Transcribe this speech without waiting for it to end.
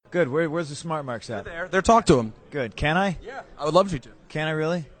Good. Where's the smart marks at? They're talk to him. Good. Can I? Yeah, I would love you to. Can I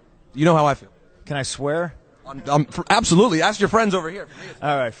really? You know how I feel. Can I swear? Absolutely. Ask your friends over here.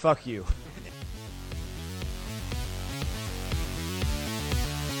 All right. Fuck you.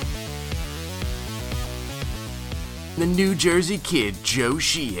 The New Jersey Kid, Joe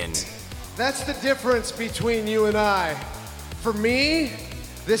Sheehan. That's the difference between you and I. For me,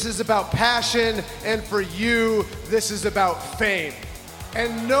 this is about passion, and for you, this is about fame.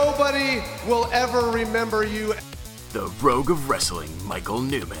 And nobody will ever remember you. The Rogue of Wrestling, Michael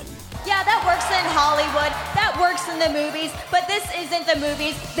Newman. Yeah, that works in Hollywood, that works in the movies, but this isn't the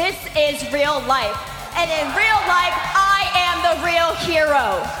movies, this is real life. And in real life, I am the real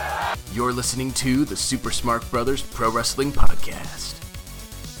hero. You're listening to the Super Smart Brothers Pro Wrestling Podcast.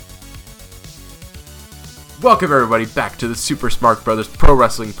 Welcome everybody back to the Super Smart Brothers Pro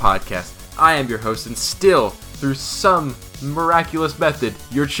Wrestling Podcast. I am your host and still, through some miraculous method,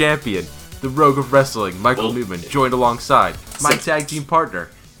 your champion, the Rogue of Wrestling, Michael Newman, joined alongside my tag team partner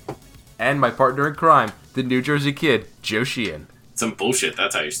and my partner in crime, the New Jersey Kid, Joe Sheehan. Some bullshit,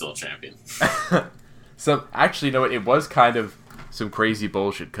 that's how you're still a champion. So, actually, you know what, it was kind of some crazy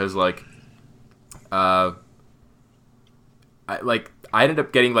bullshit, because, I ended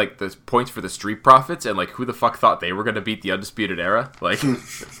up getting, the points for the Street Profits, and, who the fuck thought they were going to beat the Undisputed Era?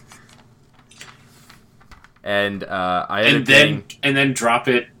 And, I ended up getting... And then drop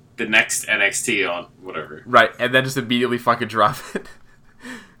it the next NXT on whatever. Right, and then just immediately fucking drop it.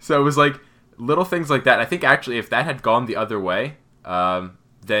 So it was, little things like that. I think, actually, if that had gone the other way,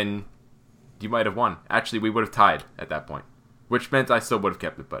 then you might have won. Actually, we would have tied at that point. Which meant I still would have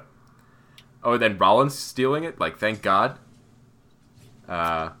kept it, but... Oh, and then Rollins stealing it? Thank God.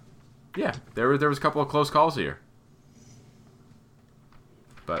 Yeah, there was a couple of close calls here.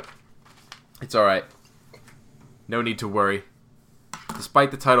 But, it's alright. No need to worry.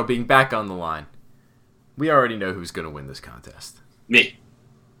 Despite the title being back on the line, we already know who's going to win this contest. Me.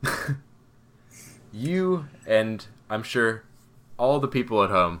 You, and I'm sure all the people at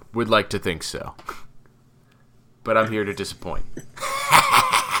home would like to think so. But I'm here to disappoint.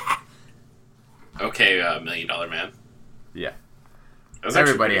 Okay, $1 Million Man. Yeah.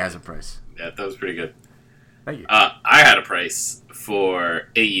 Everybody has a price. Yeah, that was pretty good. Thank you. I had a price for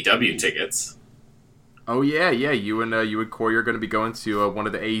AEW tickets. Oh yeah. You and Corey are going to be going to one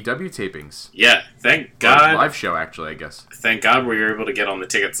of the AEW tapings. Yeah, thank God. Live show, actually, I guess. Thank God we were able to get on the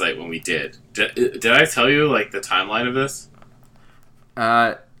ticket site when we did. Did I tell you the timeline of this?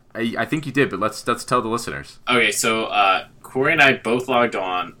 I think you did, but let's tell the listeners. Okay, so Corey and I both logged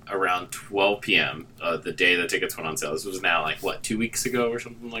on around 12 p.m. The day the tickets went on sale. This was now 2 weeks ago or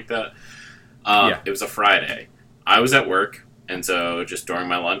something like that. Yeah. It was a Friday. I was at work, and so just during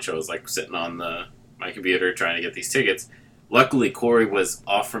my lunch, I was sitting on my computer trying to get these tickets. Luckily, Corey was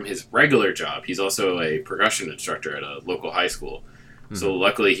off from his regular job. He's also a percussion instructor at a local high school. Mm-hmm. So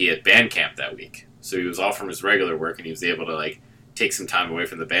luckily, he had band camp that week. So he was off from his regular work, and he was able to take some time away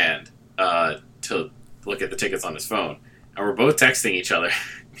from the band to look at the tickets on his phone. And we're both texting each other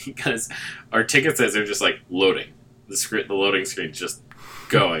because our ticket says they're just loading. The loading screen's just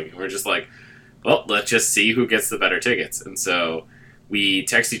going. And we're just well, let's just see who gets the better tickets. And so we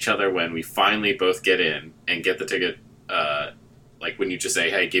text each other when we finally both get in and get the ticket, when you just say,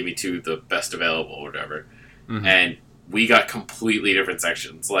 hey, give me two the best available or whatever. Mm-hmm. And we got completely different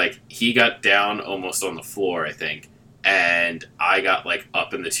sections. He got down almost on the floor, I think. And I got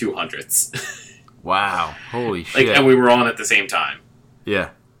up in the 200s. Wow. Holy shit. And we were on at the same time. Yeah.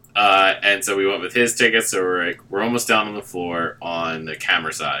 And so we went with his tickets, so we're almost down on the floor on the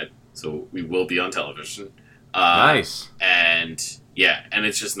camera side. So we will be on television. Nice. And yeah, and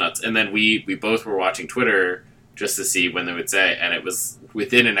it's just nuts. And then we both were watching Twitter just to see when they would say, and it was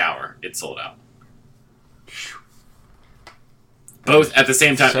within an hour, it sold out. Both at the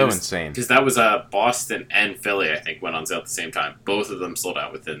same time. So insane. Because that was Boston and Philly, I think, went on sale at the same time. Both of them sold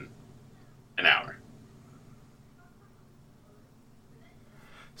out within an hour.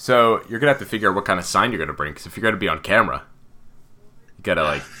 So you're going to have to figure out what kind of sign you're going to bring, because if you're going to be on camera, you got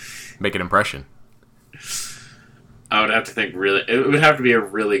to, make an impression. I would have to think it would have to be a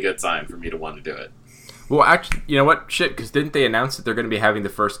really good sign for me to want to do it. Well, actually, you know what? Shit, because didn't they announce that they're going to be having the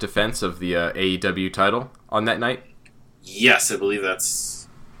first defense of the AEW title on that night? Yes, I believe that's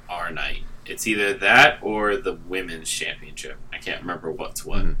our night. It's either that or the women's championship. I can't remember what's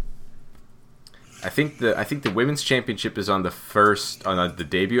what. Mm-hmm. I think the women's championship is on the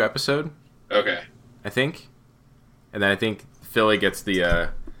debut episode. Okay. I think, and then I think Philly gets the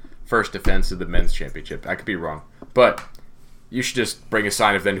first defense of the men's championship. I could be wrong, but you should just bring a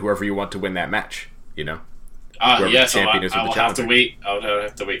sign of then whoever you want to win that match. whoever the Yes, champion is I with will the have to challenger. wait. I would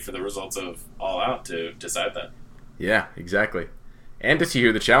have to wait for the results of All Out to decide that. Yeah, exactly. And to see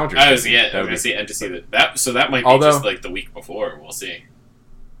who the challenger I is. was That going would to be- see and to see that. So that might be Although- just like the week before. We'll see.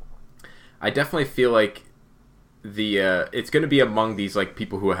 I definitely feel like it's going to be among these like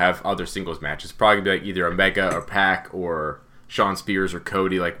people who have other singles matches. Probably gonna be like either Omega or Pac or Shawn Spears or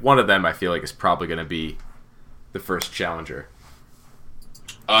Cody. Like one of them, I feel like is probably going to be the first challenger.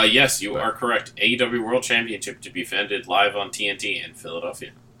 Yes, you are correct. AEW World Championship to be defended live on TNT in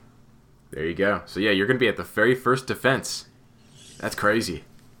Philadelphia. There you go. So yeah, you're going to be at the very first defense. That's crazy.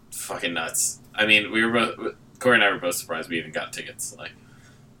 Fucking nuts. I mean, we were both. Corey and I were both surprised we even got tickets. Like,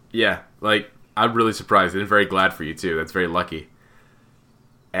 Yeah, like I'm really surprised and very glad for you too. That's very lucky.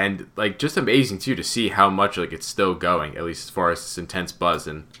 And like just amazing too to see how much like it's still going, at least as far as this intense buzz.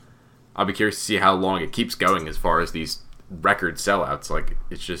 And I'll be curious to see how long it keeps going as far as these record sellouts. Like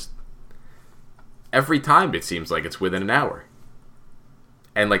it's just every time it seems like it's within an hour.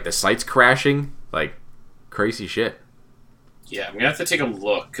 And like the site's crashing, like crazy shit. yeah, I'm gonna have to take a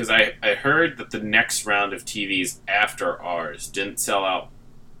look because I heard that the next round of TVs after ours didn't sell out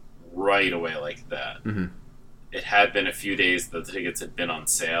right away like that. Mm-hmm. It had been a few days that the tickets had been on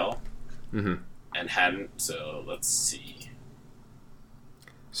sale Mm-hmm. and hadn't. So let's see.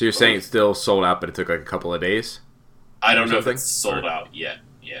 So you're saying it's still sold out, but it took like a couple of days? I don't Or know if something? it's sold Or- out yet.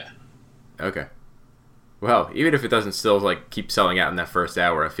 Yeah. Okay. Well, even if it doesn't still like keep selling out in that first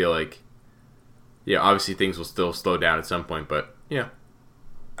hour, I feel like, yeah, obviously things will still slow down at some point. But yeah,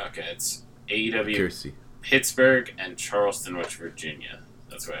 Okay, it's AEW curious to see. Pittsburgh and Charleston, West Virginia.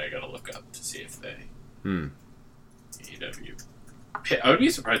 That's why I gotta look up to see if they AEW. I would be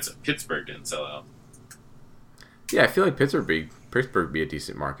surprised if Pittsburgh didn't sell out. Yeah, I feel like Pittsburgh would be a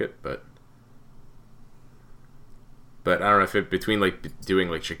decent market, but I don't know if it between like doing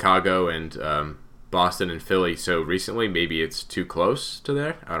like Chicago and Boston and Philly so recently, maybe it's too close to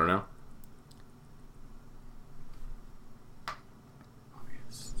there. I don't know.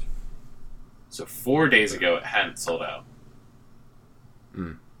 So 4 days ago, it hadn't sold out.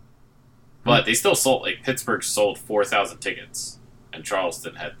 But they still sold, like, Pittsburgh sold 4,000 tickets, and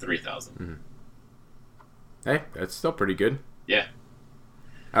Charleston had 3,000. Hey, that's still pretty good. Yeah.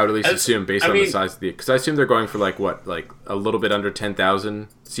 I would at least As- assume based I on the mean- size of the, because I assume they're going for like what, like a little bit under 10,000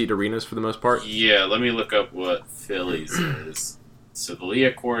 seat arenas for the most part. Yeah, let me look up what Phillies is. So the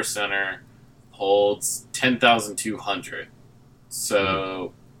Liacouras Center holds 10,200.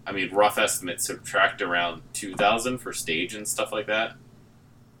 So, I mean, rough estimate, subtract around 2,000 for stage and stuff like that.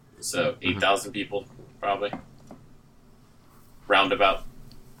 So 8,000 people, probably. Roundabout.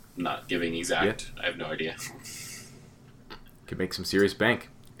 Not giving exact. I have no idea. Could make some serious bank.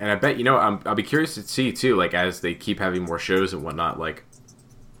 And I bet, I'll be curious to see too, like as they keep having more shows and whatnot, like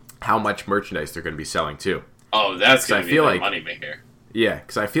how much merchandise they're going to be selling too. Oh, that's So I going to be feel the like- moneymaker. Yeah,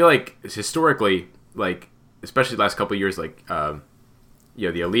 because I feel like historically, like especially the last couple of years, like the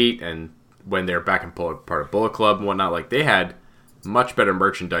Elite and when they're back in part of Bullet Club and whatnot, like they had much better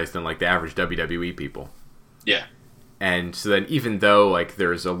merchandise than like the average WWE people. Yeah. And so then even though like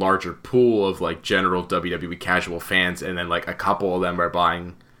there's a larger pool of like general WWE casual fans and then like a couple of them are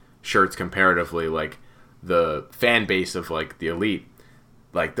buying shirts comparatively, like the fan base of like the Elite,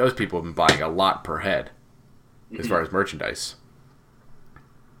 like those people have been buying a lot per head as far as merchandise.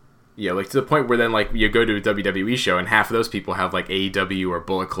 Yeah, like to the point where then like you go to a WWE show and half of those people have like AEW or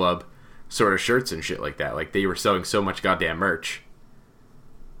Bullet Club sort of shirts and shit like that. Like they were selling so much goddamn merch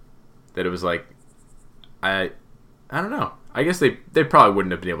that it was like I don't know. I guess they probably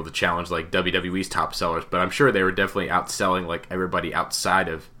wouldn't have been able to challenge like WWE's top sellers, but I'm sure they were definitely outselling like everybody outside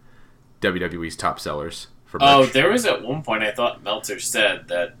of WWE's top sellers for merch. Oh, there was at one point I thought Meltzer said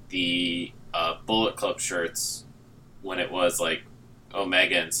that the Bullet Club shirts, when it was like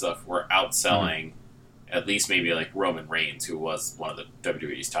Omega and stuff, were outselling at least maybe like Roman Reigns, who was one of the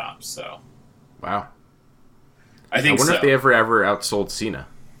WWE's tops. So Wow. I think wonder so. if they ever outsold Cena.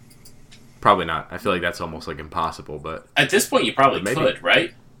 Probably not. I feel like that's almost like impossible, but At this point, you probably Maybe. could,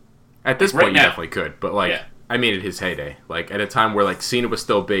 right? at this Right point now. you definitely could. But like Yeah. I mean at his heyday. Like at a time where like Cena was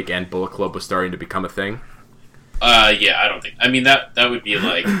still big and Bullet Club was starting to become a thing. Yeah, I don't think. I mean that would be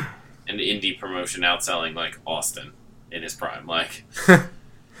like an indie promotion outselling like Austin in his prime, like.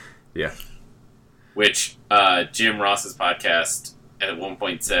 Yeah. Which Jim Ross's podcast at one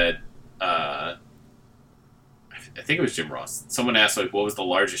point said, I think it was Jim Ross. Someone asked like, "What was the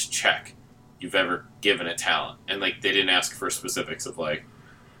largest check you've ever given a talent?" And like they didn't ask for specifics of like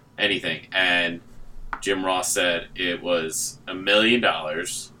anything. And Jim Ross said it was $1 million,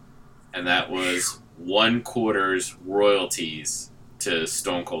 and that was 1/4 royalties to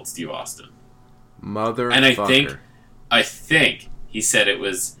Stone Cold Steve Austin. Motherfucker. And I think he said it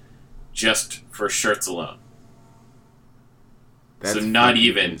was just for shirts alone. That's so not fucking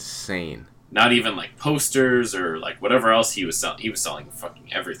even insane. Not even like posters or like whatever else he was selling. He was selling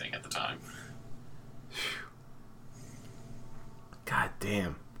fucking everything at the time. God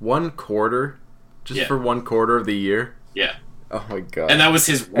damn. 1 quarter? Just Yeah. for 1 quarter of the year? Yeah. Oh my god. And that was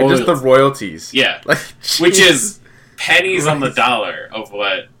his And royalties. just the royalties. Yeah. Like, Which Jesus. is pennies on the dollar of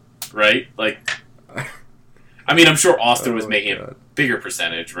what, right? Like, I mean, I'm sure Austin was Oh, making a God. bigger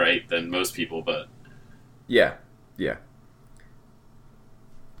percentage, right, than most people, but Yeah. Yeah.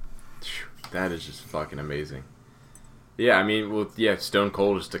 Phew, that is just fucking amazing. Yeah, I mean, well, yeah, Stone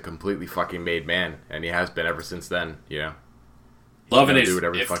Cold is just a completely fucking made man, and he has been ever since then, you know? loving gonna it. do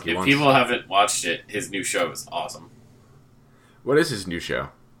whatever the If, fuck he if wants. people haven't watched it, his new show is awesome. What is his new show?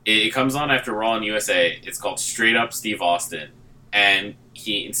 It comes on after Raw and USA. It's called Straight Up Steve Austin, and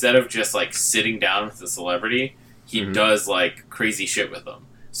he, instead of just like sitting down with the celebrity, he Mhm. does like crazy shit with them.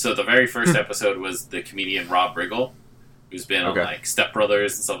 So the very first episode was the comedian Rob Riggle, who's been Okay. on like Step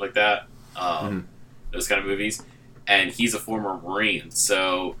Brothers and stuff like that, Mhm. those kind of movies. And he's a former Marine,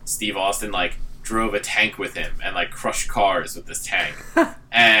 so Steve Austin like drove a tank with him and like crushed cars with this tank,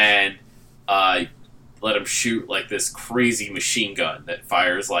 and let him shoot like this crazy machine gun that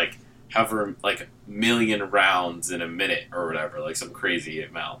fires like however like 1,000,000 rounds in a minute or whatever, like some crazy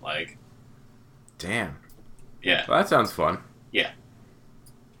amount. Like, Damn. yeah, Well, that sounds fun. yeah.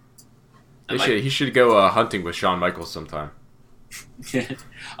 They And, like, should, he should go hunting with Shawn Michaels sometime.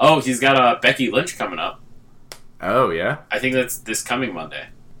 oh, he's got Becky Lynch coming up. Oh, yeah? I think that's this coming Monday.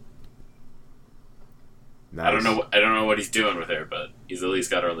 Nice. I don't know what he's doing with her, but he's at least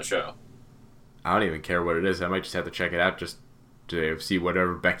got her on the show. I don't even care what it is. I might just have to check it out just to see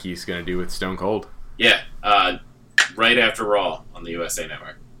whatever Becky's going to do with Stone Cold. Yeah, right after Raw on the USA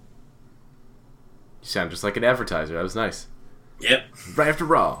Network. You sound just like an advertiser. That was nice. Yep. Right after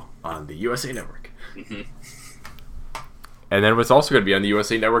Raw on the USA Network. Mhm. And then what's also going to be on the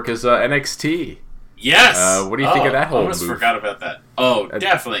USA Network is NXT. Yes. What do you think of that whole I almost move? forgot about that. Oh,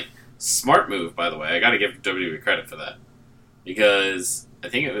 definitely smart move. By the way, I got to give WWE credit for that, because I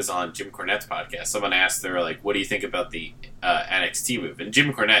think it was on Jim Cornette's podcast. Someone asked, they were like, "What do you think about the NXT move?" And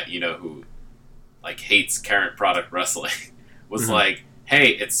Jim Cornette, you know, who like hates current product wrestling, was Mm-hmm. like, "Hey,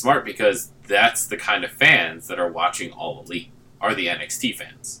 it's smart because that's the kind of fans that are watching All Elite are the NXT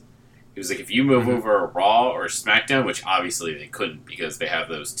fans." He was like, "If you move Mm-hmm. over a Raw or SmackDown, which obviously they couldn't because they have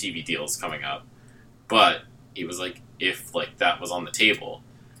those TV deals coming up." But he was like, if like that was on the table,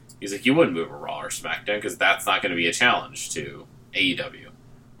 he's like, you wouldn't move a Raw or SmackDown because that's not going to be a challenge to AEW,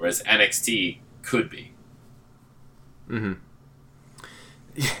 whereas NXT could be. Mm-hmm.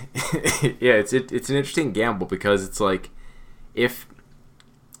 Yeah, it's an interesting gamble because it's like if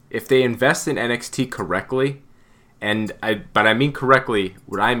they invest in NXT correctly, but I mean correctly,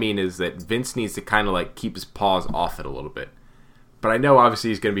 what I mean is that Vince needs to kind of like keep his paws off it a little bit. But I know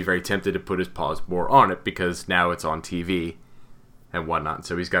obviously he's going to be very tempted to put his paws more on it because now it's on TV and whatnot.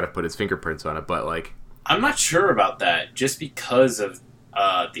 So he's got to put his fingerprints on it. But like, I'm not sure about that just because of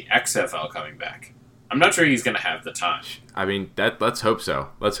the XFL coming back. I'm not sure he's going to have the time. I mean, let's hope so.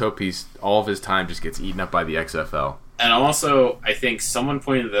 Let's hope all of his time just gets eaten up by the XFL. And also, I think someone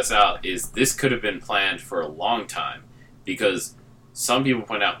pointed this out, is this could have been planned for a long time, because some people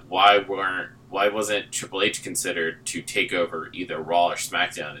point out why wasn't Triple H considered to take over either Raw or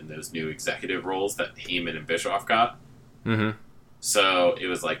SmackDown in those new executive roles that Heyman and Bischoff got? Mm-hmm. So it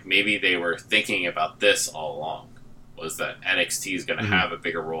was like maybe they were thinking about this all along, was that NXT is going to have a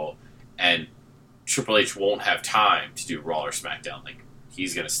bigger role, and Triple H won't have time to do Raw or SmackDown. Like,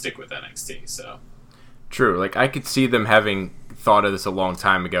 he's going to stick with NXT, so... True. Like, I could see them having thought of this a long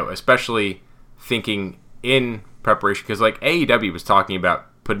time ago, especially thinking in preparation, because, like, AEW was talking about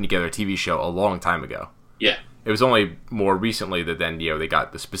putting together a TV show a long time ago. Yeah. It was only more recently that then, they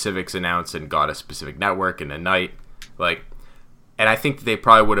got the specifics announced and got a specific network and a night. Like, and I think they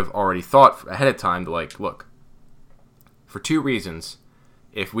probably would have already thought ahead of time, like, look, for 2 reasons,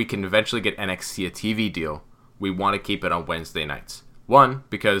 if we can eventually get NXT a TV deal, we want to keep it on Wednesday nights. 1,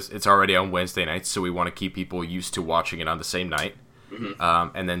 because it's already on Wednesday nights, so we want to keep people used to watching it on the same night.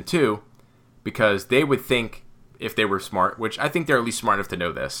 Mm-hmm. And then 2, because they would think, if they were smart, which I think they're at least smart enough to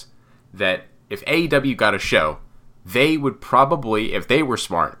know this, that if AEW got a show, they would probably, if they were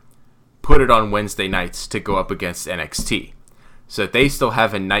smart, put it on Wednesday nights to go up against NXT. So that they still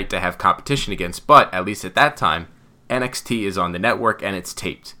have a night to have competition against, but at least at that time, NXT is on the network and it's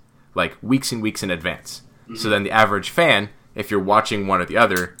taped, like weeks and weeks in advance. Mm-hmm. So then the average fan, if you're watching one or the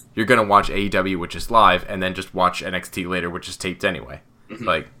other, you're going to watch AEW, which is live, and then just watch NXT later, which is taped anyway. Mm-hmm.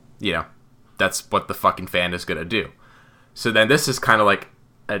 Like, that's what the fucking fan is gonna do. So then this is kind of like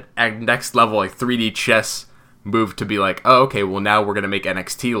a next level, like 3D chess move to be like, oh, okay, well now we're gonna make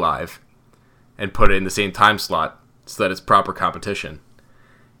NXT live and put it in the same time slot so that it's proper competition.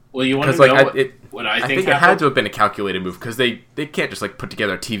 Well, you want to Because know like what I I think think it had happened? to have been a calculated move because they can't just like put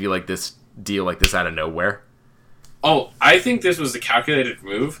together a TV like this deal like this out of nowhere. Oh, I think this was a calculated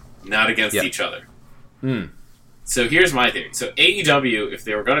move, not against Yeah. each other. So here's my theory. So AEW, if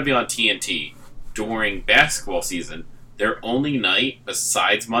they were going to be on TNT during basketball season, their only night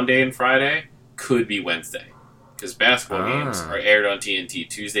besides Monday and Friday could be Wednesday, because basketball games are aired on TNT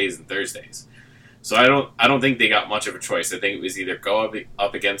Tuesdays and Thursdays. So I don't think they got much of a choice. I think it was either go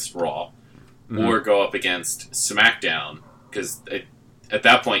up against Raw or go up against SmackDown, because at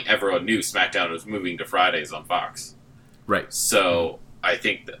that point everyone knew SmackDown was moving to Fridays on Fox. Right. So I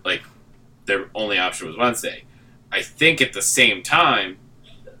think that like their only option was Wednesday. I think at the same time,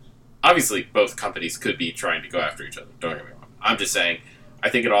 obviously both companies could be trying to go after each other. Don't get me wrong. I'm just saying, I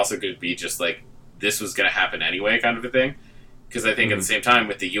think it also could be just like this was going to happen anyway kind of a thing. Because I think at the same time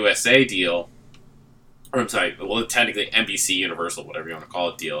with the USA deal, or I'm sorry, well technically NBC Universal, whatever you want to call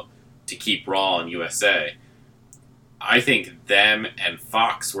it, deal to keep Raw on USA, I think them and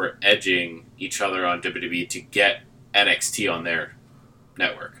Fox were edging each other on WWE to get NXT on their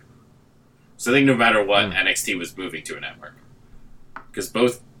network. So I think no matter what, NXT was moving to a network. Because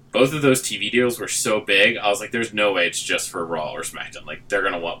both of those TV deals were so big, I was like, there's no way it's just for Raw or SmackDown. Like, they're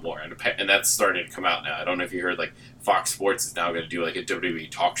going to want more. And that's starting to come out now. I don't know if you heard, like, Fox Sports is now going to do, like, a WWE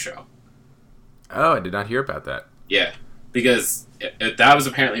talk show. Oh, I did not hear about that. Yeah. Because that was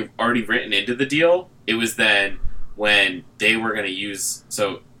apparently already written into the deal. It was then when they were going to use...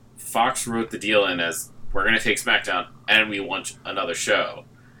 So, Fox wrote the deal in as, we're going to take SmackDown, and we want another show.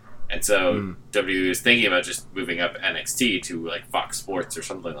 And so WWE was thinking about just moving up NXT to like Fox Sports or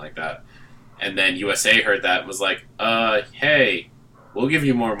something like that. And then USA heard that and was like, hey, we'll give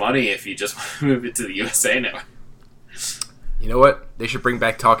you more money if you just move it to the USA network. You know what? They should bring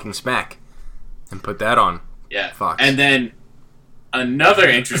back Talking Smack and put that on Fox. And then another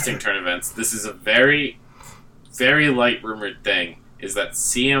interesting turn of events, this is a very, very light rumored thing, is that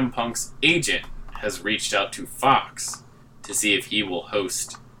CM Punk's agent has reached out to Fox to see if he will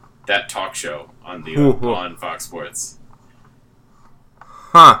host that talk show on on Fox Sports.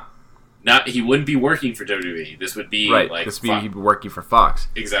 Huh. Not he wouldn't be working for WWE. This would be Right. like This would be he'd be working for Fox.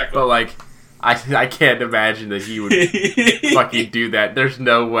 Exactly. But like, I can't imagine that he would fucking do that. There's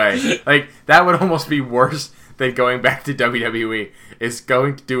no way. Like, that would almost be worse than going back to WWE. Is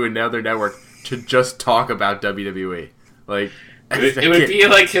going to do another network to just talk about WWE. Like, it would be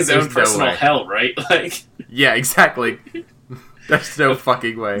like his own there's no personal way. hell, right? Like, yeah, exactly. There's no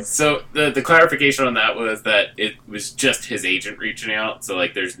fucking way. so the clarification on that was that it was just his agent reaching out. So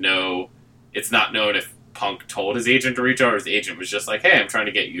like, it's not known if Punk told his agent to reach out or his agent was just like, hey, I'm trying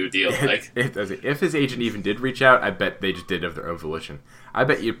to get you a deal. Like, If his agent even did reach out, I bet they just did of their own volition. I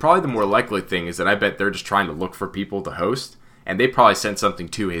bet probably the more likely thing is that I bet they're just trying to look for people to host, and they probably sent something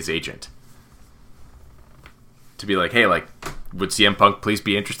to his agent to be like, hey, like, would CM Punk please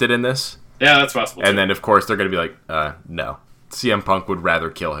be interested in this? yeah, that's possible. And too. then, of course, they're going to be like, no. CM Punk would rather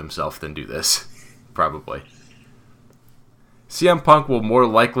kill himself than do this. Probably. CM Punk will more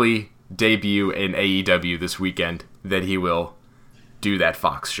likely debut in AEW this weekend than he will do that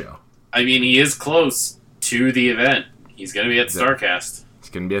Fox show. I mean, he is close to the event. He's going to be at StarCast. He's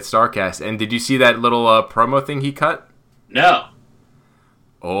going to be at StarCast. And did you see that little promo thing he cut? No.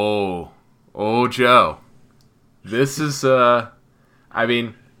 Oh, Joe. This is, I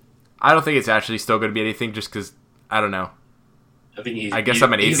mean, I don't think it's actually still going to be anything just because, I don't know. I guess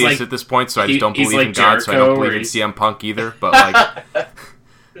I'm an atheist like, at this point, so I just don't he's believe in like God, so I Jericho, don't believe or in he's- CM Punk either.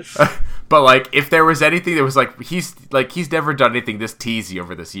 But like, if there was anything that was like he's never done anything this teasy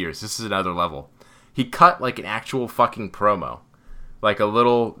over this years. This is another level. He cut like an actual fucking promo, like a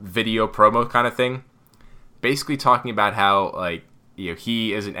little video promo kind of thing, basically talking about how like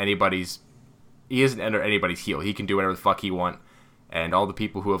he isn't under anybody's heel. He can do whatever the fuck he want, and all the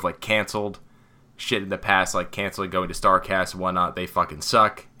people who have like canceled shit in the past, like canceling going to StarCast and whatnot, they fucking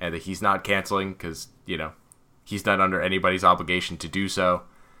suck, and that he's not canceling because he's not under anybody's obligation to do so.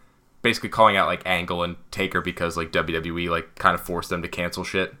 Basically calling out like Angle and Taker because like WWE like kind of forced them to cancel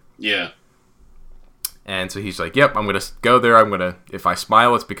shit. Yeah. And so he's like, yep, I'm gonna go there. If I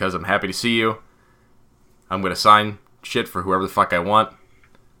smile, it's because I'm happy to see you. I'm gonna sign shit for whoever the fuck I want,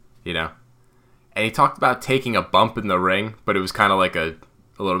 And he talked about taking a bump in the ring, but it was kind of like a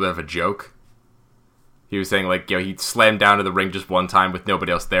little bit of a joke. He was saying, like, he slammed down to the ring just one time with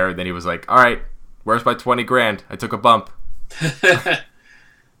nobody else there, and then he was like, all right, where's my $20,000? I took a bump.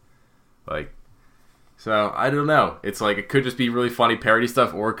 Like, so I don't know. It's like it could just be really funny parody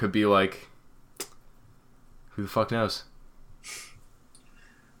stuff, or it could be like, who the fuck knows?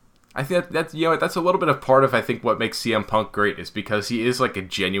 I think that's that's a little bit of part of I think what makes CM Punk great is because he is like a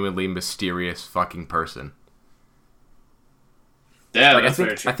genuinely mysterious fucking person. Yeah, Like that's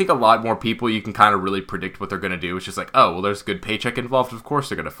very I true. think a lot more people you can kind of really predict what they're gonna do. It's just like, oh well, there's a good paycheck involved. Of course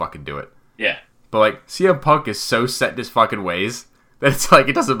they're gonna fucking do it. Yeah. But like CM Punk is so set in his fucking ways that it's like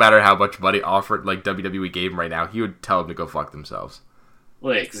it doesn't matter how much money offered like WWE gave him right now. He would tell them to go fuck themselves.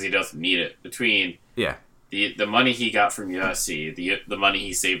 Well, yeah, because he doesn't need it. Between Yeah. the money he got from USC, the money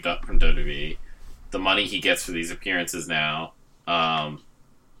he saved up from WWE, the money he gets for these appearances now,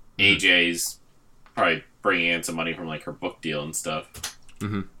 AJ's probably bringing in some money from like her book deal and stuff.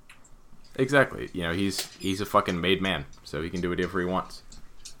 Mm-hmm. Exactly. You know, he's a fucking made man, so he can do whatever he wants.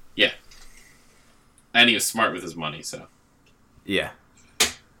 Yeah. And he was smart with his money, so. Yeah.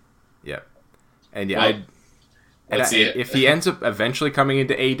 Yeah. And yeah, Well, let's see it. if he ends up eventually coming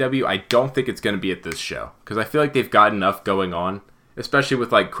into AEW, I don't think it's going to be at this show. Because I feel like they've got enough going on, especially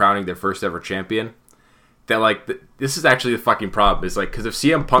with like crowning their first ever champion, that like this is actually the fucking problem. Is like, because if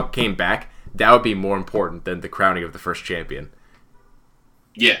CM Punk came back, that would be more important than the crowning of the first champion.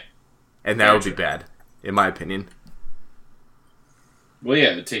 Yeah. And that Very would be true. bad, in my opinion. Well,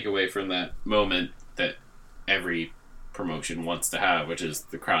 yeah, to take away from that moment that every promotion wants to have, which is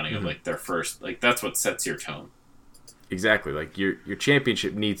the crowning of like their first, like that's what sets your tone. Exactly. Like your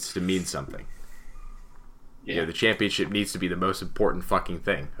championship needs to mean something. Yeah. Yeah, the championship needs to be the most important fucking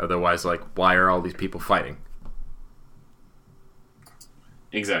thing. Otherwise, like, why are all these people fighting?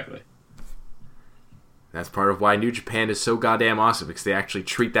 Exactly. That's part of why New Japan is so goddamn awesome, because they actually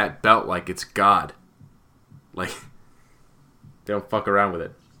treat that belt like it's God. Like, they don't fuck around with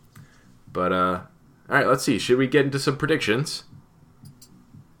it. But, alright, let's see. Should we get into some predictions?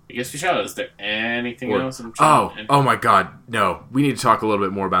 I guess we shall. Is there anything Or- else? I'm trying oh my god, no. We need to talk a little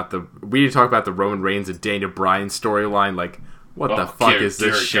bit more about we need to talk about the Roman Reigns and Daniel Bryan storyline. Like, what the fuck is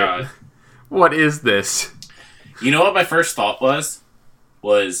this dear shit? God. What is this? You know what my first thought was,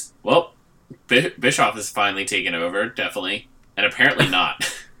 well, Bischoff is finally taken over, definitely, and apparently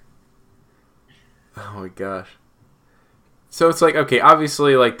not. Oh my gosh. So it's like, okay,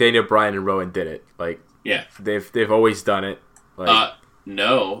 obviously, like, Daniel Bryan and Rowan did it. Like, Yeah. they've always done it. Like,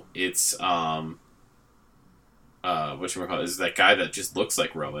 No, it's whatchamacallit, is that guy that just looks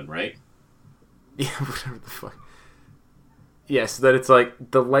like Roman, right? yeah, whatever the fuck. Yeah, so that it's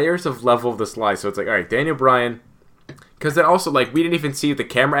like the layers of level of this lie. So it's like, all right, Daniel Bryan, because then also like we didn't even see the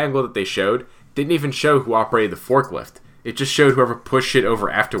camera angle that they showed. Didn't even show who operated the forklift. It just showed whoever pushed it over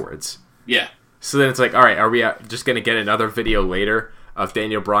afterwards. Yeah. So then it's like, all right, are we just gonna get another video later of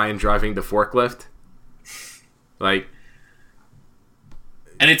Daniel Bryan driving the forklift? Like,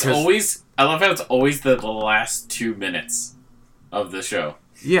 And it's 'Cause- always, I love how it's always the last 2 minutes of the show.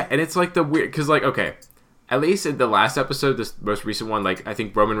 yeah, and it's like the weird, because like, okay, at least in the last episode, this most recent one, like I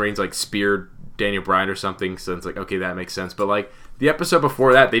think Roman Reigns like speared Daniel Bryan or something, so it's like, okay, that makes sense. But like the episode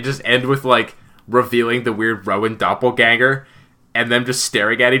before that, they just end with like revealing the weird Rowan doppelganger and them just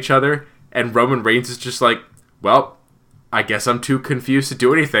staring at each other, and Roman Reigns is just like, well, I guess I'm too confused to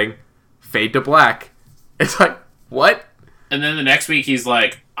do anything. Fade to black. It's like, what? And then the next week he's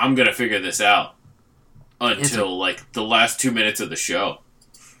like, I'm gonna figure this out. Until like the last 2 minutes of the show.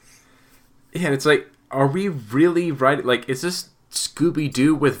 Yeah, and it's like, are we really right? Like, is this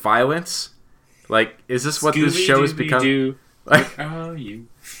Scooby-Doo with violence? Like, is this what this show has become? Scooby-Doo, Like, where are you?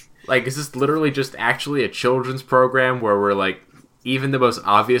 like, is this literally just actually a children's program where we're like, even the most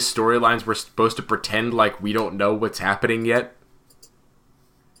obvious storylines, we're supposed to pretend like we don't know what's happening yet?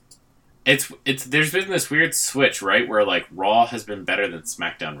 It's there's been this weird switch, right? Where like Raw has been better than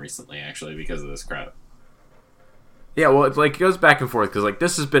SmackDown recently, actually, because of this crowd. Yeah, well, it's like, it goes back and forth, because like,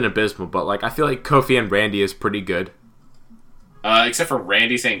 this has been abysmal, but like, I feel like Kofi and Randy is pretty good. Except for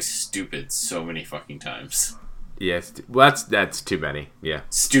Randy saying stupid so many fucking times. Yeah, well, that's too many. Yeah,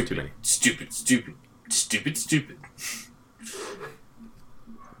 Stupid. Too many. Stupid, stupid, stupid, stupid.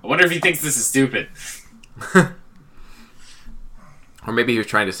 I wonder if he thinks this is stupid. Or maybe he was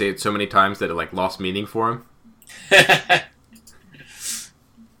trying to say it so many times that it like lost meaning for him.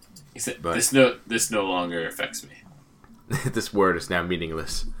 He said, But- this no longer affects me. This word is now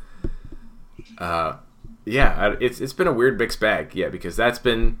meaningless. Yeah, it's been a weird mixed bag. Yeah, because that's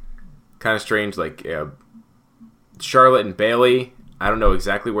been kind of strange. Like Charlotte and Bayley, I don't know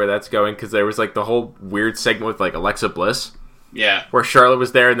exactly where that's going, because there was like the whole weird segment with like Alexa Bliss, Yeah. where Charlotte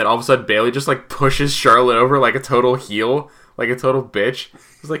was there, and then all of a sudden Bayley just like pushes Charlotte over like a total heel, like a total bitch.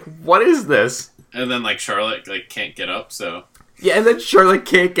 It's like, what is this? And then like Charlotte like can't get up, so Yeah, and then Charlotte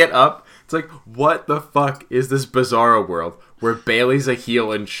can't get up It's like, what the fuck is this Bizarro world where Bailey's a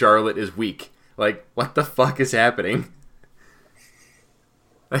heel and Charlotte is weak? Like, what the fuck is happening?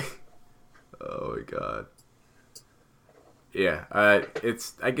 Oh my god. Yeah,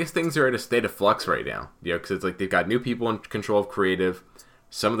 I guess things are in a state of flux right now. You know, because it's like they've got new people in control of creative.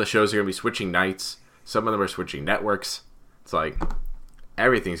 Some of the shows are going to be switching nights. Some of them are switching networks. It's like,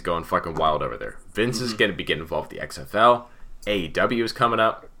 everything's going fucking wild over there. Vince is going to be getting involved with the XFL. AEW is coming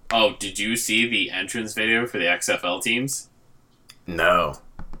up. Oh, did you see the entrance video for the XFL teams? No.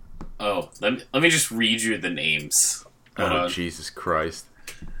 Oh, let me just read you the names. Hold on. Jesus Christ.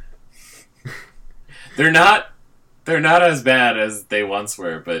 They're not as bad as they once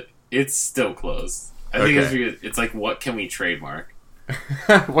were, but it's still close. I think it's like, what can we trademark?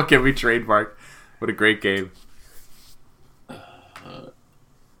 What can we trademark? What a great game.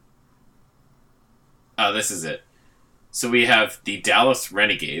 This is it. So we have the Dallas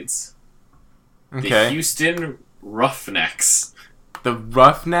Renegades, Okay. the Houston Roughnecks, The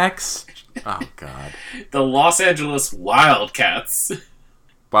Roughnecks? Oh, God. the Los Angeles Wildcats,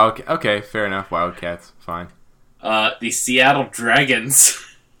 Okay, fair enough. Wildcats. Fine. the Seattle Dragons,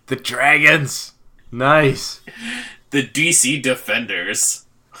 The Dragons! Nice. the DC Defenders,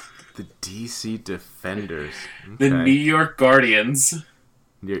 The DC Defenders. the Okay. New York Guardians.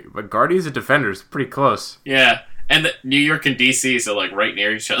 But Guardians and Defenders, pretty close. Yeah, and the New York and DC, so like right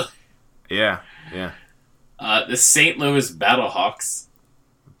near each other. Yeah. The St. Louis Battlehawks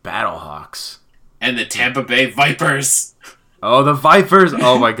Battlehawks. and the Tampa Bay Vipers. Oh, the Vipers!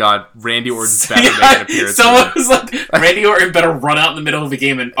 Oh my god, Randy Orton's better make an appearance. Someone was like, Randy Orton better run out in the middle of the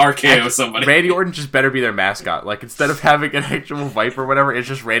game and RKO somebody. Randy Orton just better be their mascot. Like, instead of having an actual Viper or whatever, it's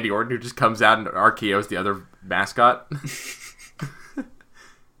just Randy Orton who just comes out and RKOs the other mascot.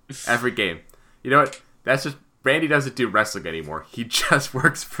 Every game. You know what? That's just... Randy doesn't do wrestling anymore. He just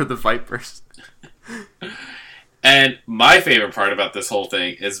works for the Vipers. And my favorite part about this whole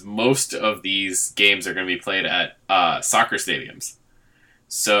thing is most of these games are going to be played at soccer stadiums.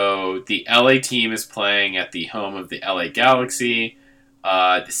 So the LA team is playing at the home of the LA Galaxy.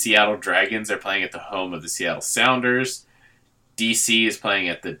 The Seattle Dragons are playing at the home of the Seattle Sounders. DC is playing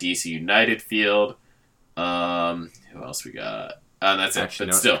at the DC United Field. Who else we got? That's Actually, it.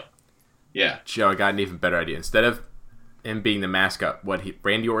 But no. still, yeah. Joe, I got an even better idea. Instead of him being the mascot, what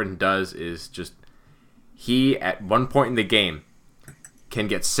Randy Orton does is just... He, at one point in the game, can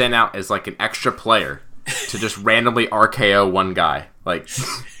get sent out as, like, an extra player to just randomly RKO one guy. Like,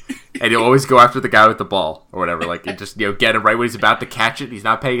 and he'll always go after the guy with the ball or whatever. Like, and just, get him right when he's about to catch it. He's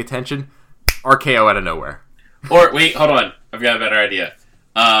not paying attention. RKO out of nowhere. Or, wait, hold on. I've got a better idea.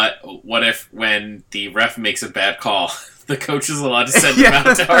 What if when the ref makes a bad call, the coach is allowed to send him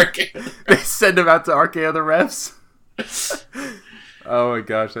out to RKO? They send him out to RKO the refs? Oh my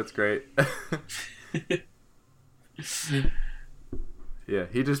gosh, that's great. Yeah,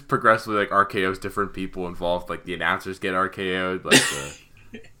 he just progressively like RKOs different people involved. Like the announcers get RKO'd. Like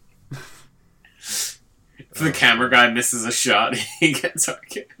If the camera guy misses a shot, he gets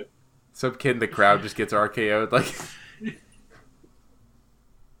RKO'd. some kid in the crowd just gets RKO'd. Like,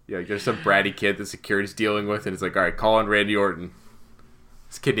 yeah, there's some bratty kid the security's dealing with, and it's like, all right, call on Randy Orton.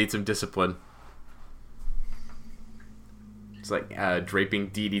 This kid needs some discipline. It's like draping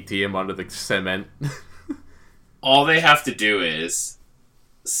DDT him onto the cement. All they have to do is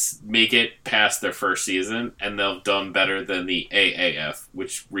make it past their first season, and they'll have done better than the AAF,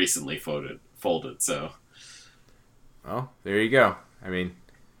 which recently folded. So, Well, there you go. I mean,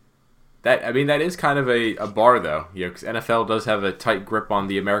 that is kind of a bar, though. You know, because NFL does have a tight grip on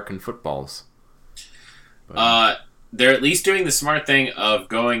the American footballs. they're at least doing the smart thing of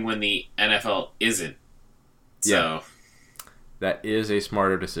going when the NFL isn't. So, Yeah. That is a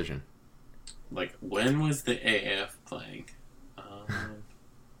smarter decision. like, when was the AAF playing?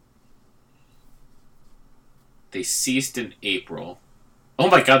 They ceased in April. Oh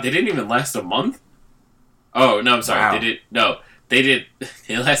my god, they didn't even last a month? Oh, no, I'm sorry. Wow. They did.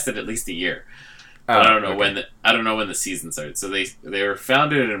 They lasted at least a year. But I don't know when the season started. So they were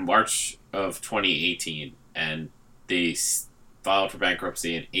founded in March of 2018, and they filed for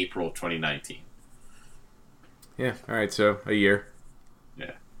bankruptcy in April 2019. Yeah. All right. So a year.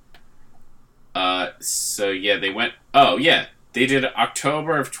 Yeah. So yeah, they went. Oh yeah, they did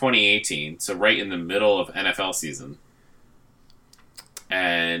October of 2018. So right in the middle of NFL season,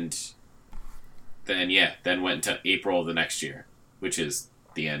 and then went to April of the next year, which is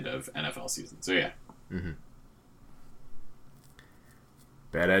the end of NFL season. So yeah. Mm-hmm.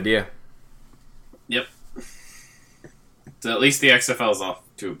 Bad idea. Yep. So at least the XFL is off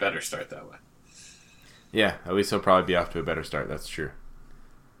to a better start that way. Yeah. At least he'll probably be off to a better start. That's true.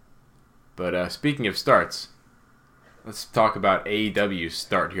 But speaking of starts, let's talk about AEW's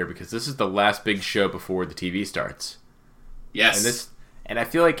start here because this is the last big show before the TV starts. Yes. And I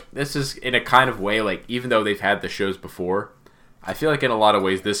feel like this is in a kind of way, like, even though they've had the shows before, I feel like in a lot of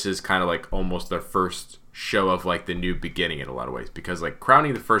ways this is kind of like almost their first show of like the new beginning in a lot of ways, because like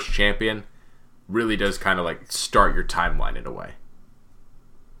crowning the first champion really does kind of like start your timeline in a way.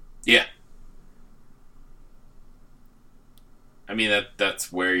 Yeah. I mean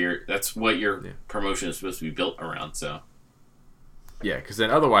that's what your promotion is supposed to be built around, so. Yeah, because then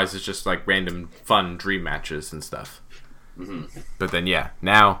otherwise it's just like random fun dream matches and stuff. Mm-hmm. But then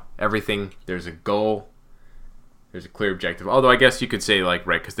now everything, there's a goal, there's a clear objective. Although I guess you could say like,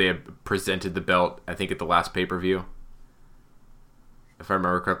 right, because they had presented the belt, I think at the last pay-per-view, if I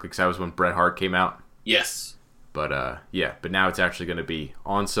remember correctly, because that was when Bret Hart came out. Yes. But but now it's actually going to be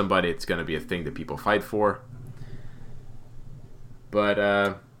on somebody. It's going to be a thing that people fight for.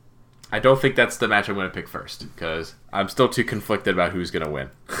 But I don't think that's the match I'm going to pick first, because I'm still too conflicted about who's going to win.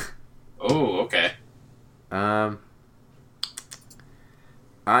 Oh, okay. I'm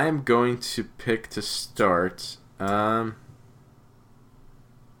going to pick to start the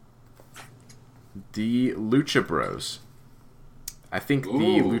Lucha Bros. I think the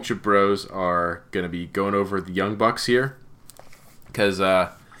Lucha Bros are going to be going over the Young Bucks here. Because,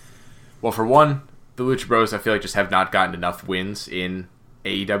 well, for one, the Lucha Bros, I feel like, just have not gotten enough wins in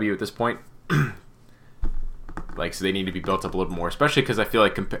AEW at this point. Like, so they need to be built up a little more. Especially because I feel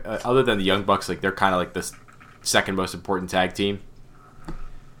like, other than the Young Bucks, like, they're kind of like the second most important tag team.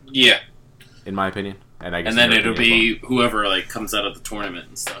 Yeah. In my opinion. And I guess then it'll be whoever like comes out of the tournament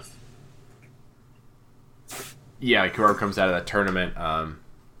and stuff. Yeah, like whoever comes out of that tournament, and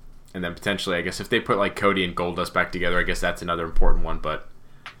then potentially, I guess if they put like Cody and Goldust back together, I guess that's another important one. But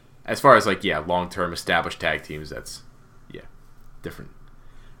as far as like long-term established tag teams, that's different.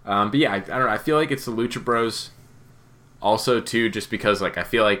 But yeah, I don't know. I feel like it's the Lucha Bros. Also, too, just because like I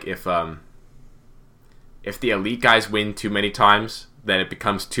feel like if the elite guys win too many times, then it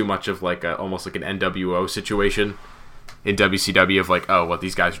becomes too much of like almost like an NWO situation in WCW of like, oh, well,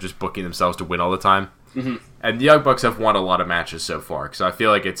 these guys are just booking themselves to win all the time. Mm-hmm. And the Young Bucks have won a lot of matches so far, so I feel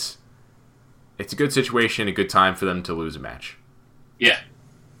like it's a good situation, a good time for them to lose a match. Yeah.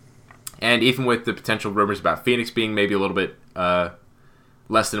 And even with the potential rumors about Phoenix being maybe a little bit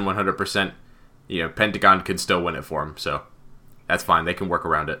less than 100%, Pentagon could still win it for them, so that's fine. They can work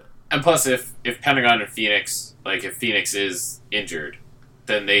around it. And plus, if Pentagon and Phoenix, like if Phoenix is injured,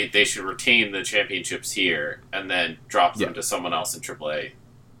 then they should retain the championships here and then drop them to someone else in AAA,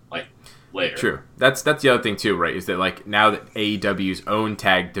 like later. True. That's the other thing too, right? Is that like now that AEW's own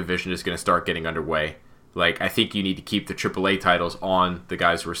tag division is going to start getting underway, like I think you need to keep the AAA titles on the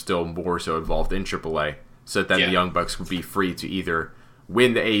guys who are still more so involved in AAA, so that then the Young Bucks would be free to either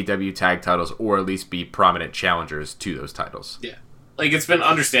win the AEW tag titles or at least be prominent challengers to those titles. Yeah. Like, it's been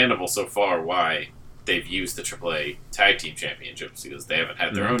understandable so far why they've used the AAA Tag Team Championships, because they haven't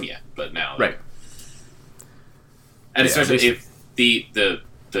had their own yet, but now... Right. And especially if the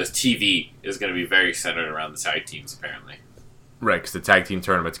TV is going to be very centered around the tag teams, apparently. Right, because the tag team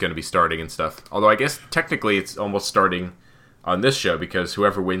tournament's going to be starting and stuff. Although I guess technically it's almost starting on this show, because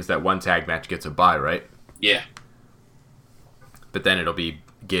whoever wins that one tag match gets a bye, right? Yeah. But then it'll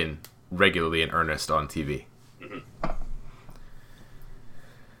begin regularly in earnest on TV. Mm-hmm.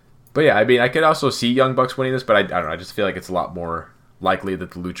 But yeah, I mean, I could also see Young Bucks winning this, but I don't know. I just feel like it's a lot more likely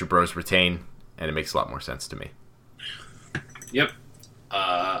that the Lucha Bros retain, and it makes a lot more sense to me. Yep.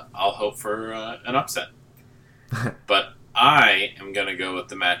 I'll hope for an upset. But I am going to go with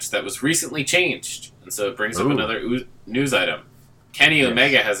the match that was recently changed, and so it brings up another news item. Kenny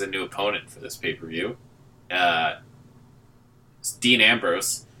Omega has a new opponent for this pay-per-view. Dean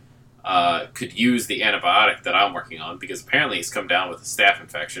Ambrose could use the antibiotic that I'm working on, because apparently he's come down with a staph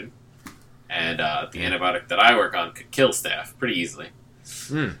infection. And the antibiotic that I work on could kill staph pretty easily.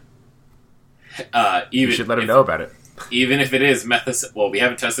 You should let him know about it. Even if it is well, we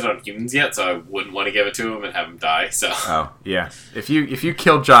haven't tested it on humans yet, so I wouldn't want to give it to him and have him die. So. Oh, yeah. If you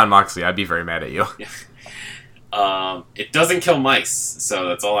killed Jon Moxley, I'd be very mad at you. Yeah. It doesn't kill mice, so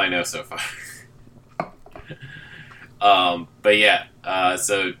that's all I know so far. But yeah,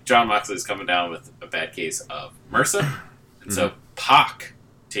 so Jon Moxley's coming down with a bad case of MRSA, and so Pac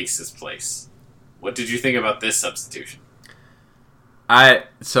takes his place. What did you think about this substitution? I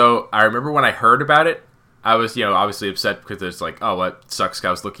remember when I heard about it, I was, obviously upset because it's like, oh, what sucks. I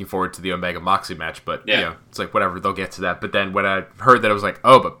was looking forward to the Omega Moxley match, but it's like whatever, they'll get to that. But then when I heard that, I was like,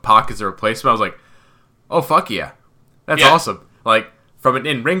 oh, but Pac is a replacement. I was like, oh, fuck yeah, that's awesome. Like from an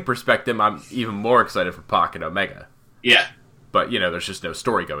in-ring perspective, I'm even more excited for Pac and Omega. Yeah, But, there's just no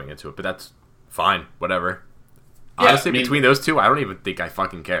story going into it. But that's fine. Whatever. Yeah, Honestly, between those two, I don't even think I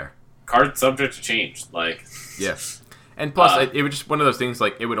fucking care. Card subject to change. Yeah. And plus, it was just one of those things,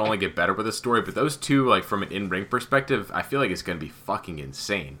 it would only get better with this story. But those two, from an in-ring perspective, I feel like it's going to be fucking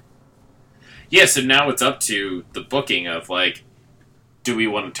insane. Yeah, so now it's up to the booking of, do we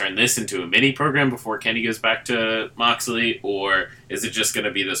want to turn this into a mini program before Kenny goes back to Moxley, or is it just going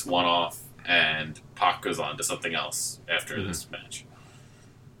to be this one-off and Pac goes on to something else after this match?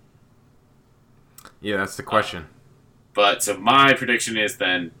 Yeah, that's the question. But so my prediction is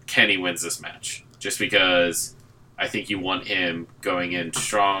then Kenny wins this match, just because I think you want him going in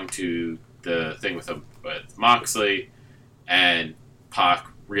strong to the thing with Moxley, and Pac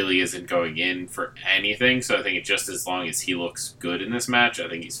really isn't going in for anything, so I think just as long as he looks good in this match, I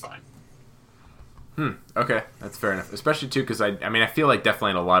think he's fine. Okay, that's fair enough. Especially, too, because, I feel like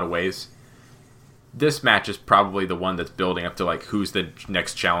definitely in a lot of ways, this match is probably the one that's building up to, who's the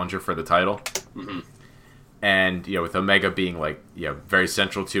next challenger for the title. Mm-hmm. And, with Omega being, very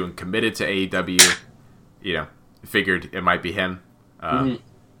central to and committed to AEW, figured it might be him.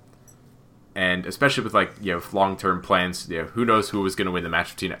 And especially with, long-term plans, who knows who was going to win the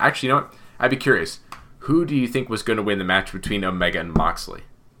match between... Actually, you know what? I'd be curious. Who do you think was going to win the match between Omega and Moxley?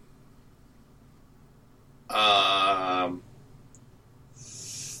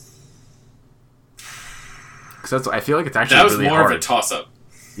 Because I feel like it's actually that was really more hard. of a toss-up.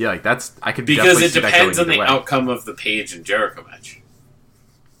 Yeah, I could because definitely it see that depends going on the either way. outcome of the Page and Jericho match.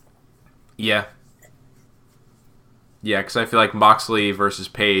 Yeah. Yeah, because I feel like Moxley versus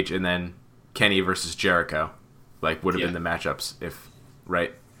Page and then Kenny versus Jericho, would have been the matchups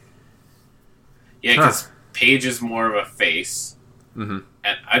right? Yeah, because Page is more of a face. Mm-hmm.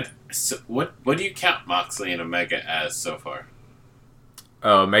 And what do you count Moxley and Omega as so far?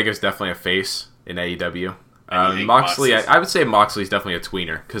 Oh, Omega's definitely a face in AEW. And you think Moxley, Moxley's- I would say Moxley's definitely a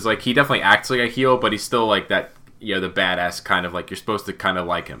tweener because he definitely acts like a heel, but he's still that the badass kind of you're supposed to kind of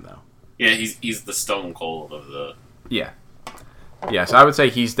like him though. Yeah, he's the Stone Cold of the... Yeah. Yeah, so I would say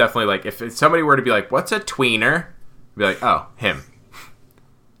he's definitely if somebody were to be what's a tweener? I'd be oh, him.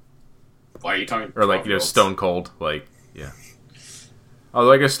 Why are you talking? Or 12-year-olds? Stone Cold, yeah.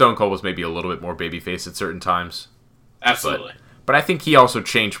 Although I guess Stone Cold was maybe a little bit more babyface at certain times. Absolutely. But I think he also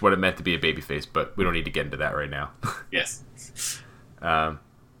changed what it meant to be a babyface, but we don't need to get into that right now. Yes. But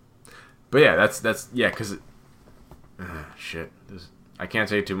yeah, that's yeah, because shit, I can't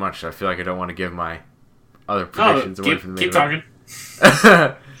say too much. I feel like I don't want to give my other predictions away from the main keep talking.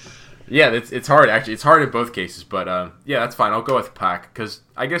 Yeah, it's hard actually. It's hard in both cases, but yeah, that's fine. I'll go with Pac because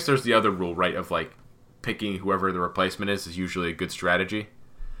I guess there's the other rule, right? Of picking whoever the replacement is usually a good strategy.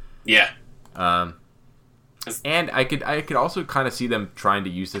 Yeah. And I could also kind of see them trying to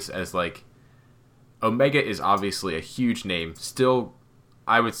use this as Omega is obviously a huge name. Still,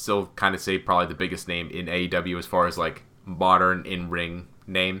 I would still kind of say probably the biggest name in AEW as far as modern in-ring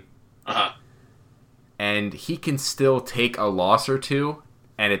name. Uh-huh. And he can still take a loss or two.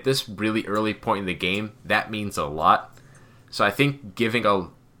 And at this really early point in the game, that means a lot. So I think giving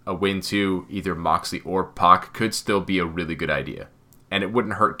a win to either Moxley or Pac could still be a really good idea. And it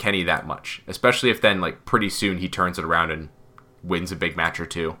wouldn't hurt Kenny that much. Especially if then, pretty soon he turns it around and wins a big match or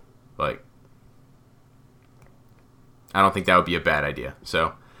two. I don't think that would be a bad idea.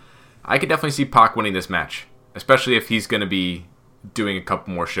 So, I could definitely see Pac winning this match. Especially if he's going to be doing a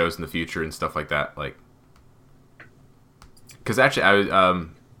couple more shows in the future and stuff like that. Because actually,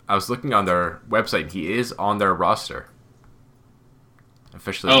 I was looking on their website and he is on their roster.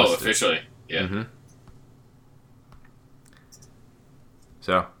 Officially listed. Officially. Yeah. Mm-hmm.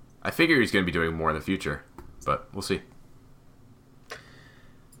 So, I figure he's going to be doing more in the future, but we'll see.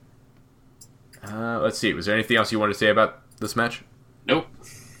 Let's see. Was there anything else you wanted to say about this match? Nope.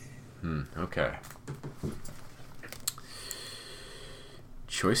 Okay.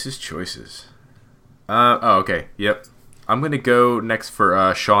 Choices. Okay. Yep. I'm going to go next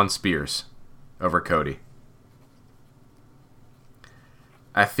for Shawn Spears over Cody.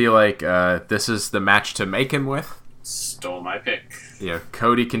 I feel like this is the match to make him with. Stole my pick. Yeah,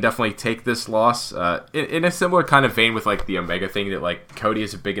 Cody can definitely take this loss. In a similar kind of vein with the Omega thing, that Cody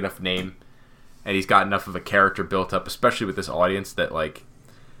is a big enough name, and he's got enough of a character built up, especially with this audience, that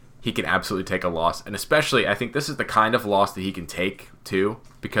he can absolutely take a loss. And especially, I think this is the kind of loss that he can take too,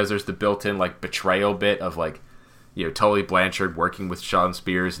 because there's the built-in betrayal bit of Tully Blanchard working with Shawn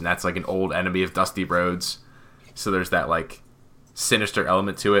Spears, and that's an old enemy of Dusty Rhodes. So there's that sinister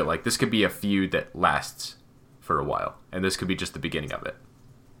element to it. This could be a feud that lasts for a while, and this could be just the beginning of it.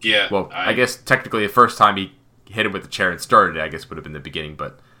 Yeah. Well, I guess technically the first time he hit him with the chair and started it, I guess would have been the beginning,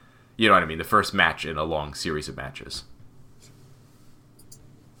 but you know what I mean, the first match in a long series of matches.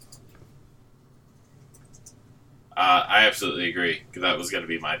 I absolutely agree. That was going to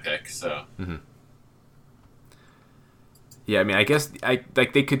be my pick. So Yeah, I mean, I guess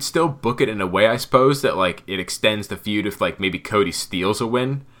they could still book it in a way, I suppose, that like it extends the feud if like maybe Cody steals a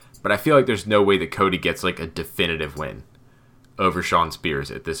win, but I feel like there's no way that Cody gets like a definitive win over Shawn Spears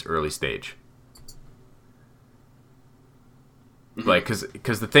at this early stage. Like,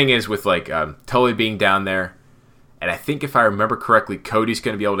 because the thing is with like Tully being down there, and I think if I remember correctly, Cody's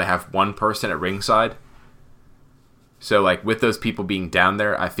going to be able to have one person at ringside. So, like, with those people being down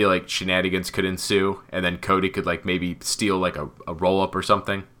there, I feel like shenanigans could ensue, and then Cody could, like, maybe steal, like, a roll-up or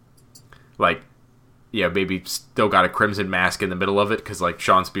something. Like, yeah, maybe still got a crimson mask in the middle of it, because, like,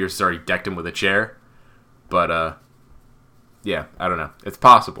 Shawn Spears has already decked him with a chair. But, yeah, I don't know. It's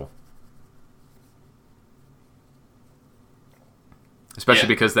possible. Especially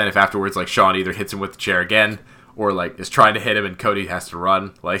because then if afterwards, like, Shawn either hits him with the chair again, or, like, is trying to hit him and Cody has to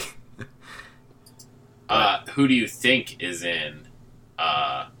run, like... Who do you think is in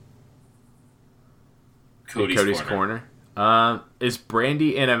Cody's corner? Is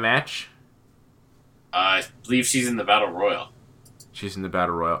Brandy in a match? I believe she's in the Battle Royal. She's in the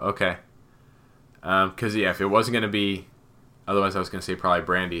Battle Royal. Okay. Because, yeah, if it wasn't going to be... Otherwise, I was going to say probably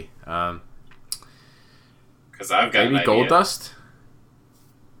Brandy. Because I've got maybe an idea. Goldust?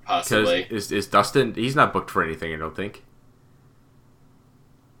 Possibly. Is Dustin... He's not booked for anything, I don't think.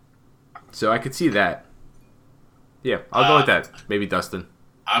 So I could see that. Yeah, I'll go with that. Maybe Dustin.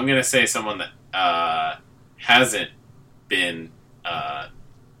 I'm going to say someone that hasn't been on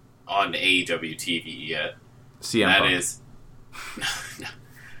AEW TV yet. CM That Punk. is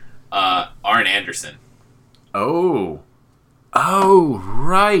Arn Anderson. Oh,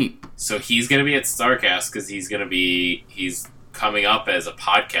 right. So he's going to be at StarCast because he's coming up as a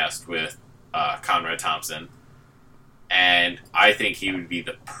podcast with Conrad Thompson. And I think he would be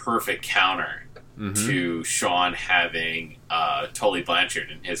the perfect counter to Shawn having Tully Blanchard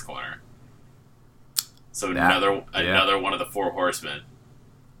in his corner. So another one of the Four Horsemen.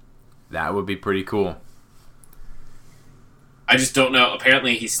 That would be pretty cool. I just don't know.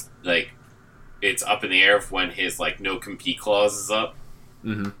 Apparently, he's like, it's up in the air when his like no compete clause is up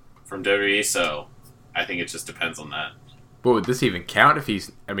from WWE. So I think it just depends on that. But would this even count if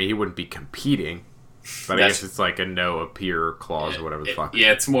he's? I mean, he wouldn't be competing. But I guess it's like a no appear clause or whatever the fuck.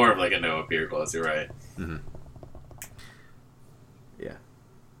 Yeah, it's more of like a no appear clause. You're right. Yeah,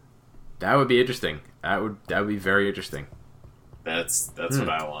 that would be interesting. That would be very interesting. That's what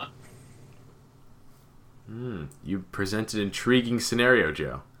I want. You present an intriguing scenario,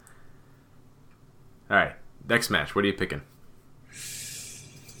 Joe. All right, next match. What are you picking?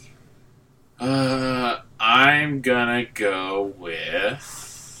 I'm gonna go with.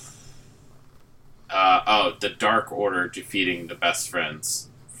 The Dark Order defeating the Best Friends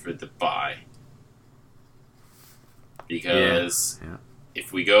for the bye. Because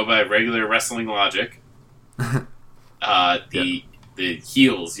if we go by regular wrestling logic, the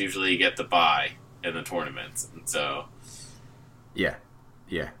heels usually get the bye in the tournaments, and so Yeah,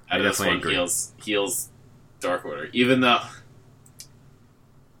 I this definitely one agree. heels Dark Order, even though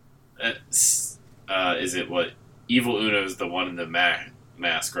is it what Evil Uno's the one in the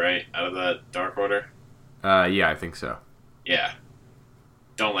mask, right? Out of the Dark Order. Yeah, I think so. Yeah.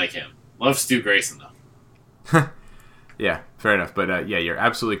 Don't like him. Love Stu Grayson, though. Yeah, fair enough. But yeah, you're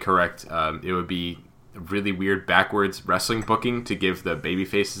absolutely correct. It would be a really weird backwards wrestling booking to give the baby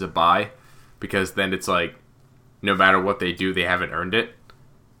faces a bye, because then it's like, no matter what they do, they haven't earned it.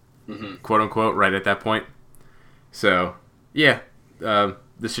 Quote unquote, right at that point. So, yeah,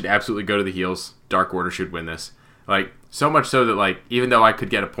 this should absolutely go to the heels. Dark Order should win this. Like, so much so that, like, even though I could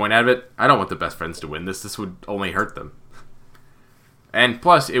get a point out of it, I don't want the Best Friends to win this. This would only hurt them. And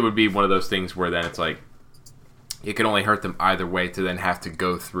plus, it would be one of those things where then it's like, it can only hurt them either way to then have to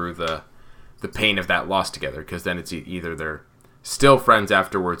go through the pain of that loss together, because then it's either they're still friends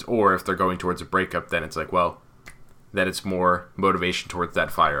afterwards, or if they're going towards a breakup, then it's like, well, then it's more motivation towards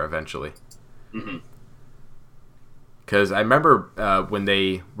that fire eventually. Because I remember when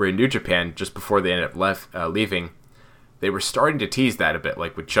they were in New Japan, just before they ended up leaving, they were starting to tease that a bit,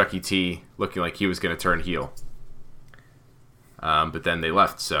 like with Chucky T looking like he was going to turn heel. But then they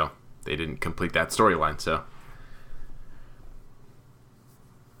left, so they didn't complete that storyline. So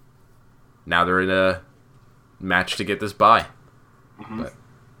now they're in a match to get this bye.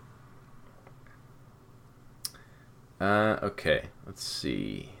 Okay, let's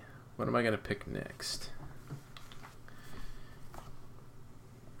see. What am I going to pick next?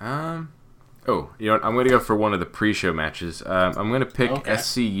 Oh, you know what? I'm going to go for one of the pre-show matches. I'm going to pick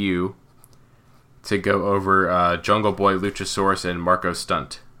SCU to go over Jungle Boy, Luchasaurus, and Marco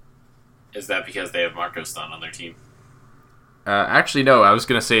Stunt. Is that because they have Marco Stunt on their team? Actually, no. I was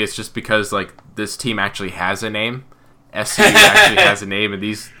gonna say it's just because like this team actually has a name. SCU actually has a name, and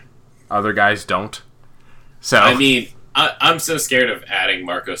these other guys don't. So I mean, I'm so scared of adding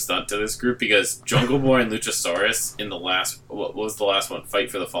Marco Stunt to this group because Jungle Boy and Luchasaurus in the last, what was the last one?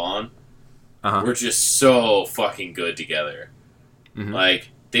 Fight for the Fallen. Were just so fucking good together.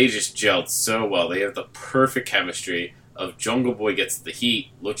 Like they just gelled so well. They have the perfect chemistry. Of Jungle Boy gets the heat.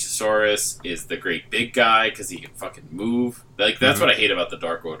 Luchasaurus is the great big guy because he can fucking move. Like that's what I hate about the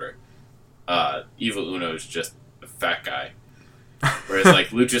Dark Order. Evil Uno is just a fat guy, whereas like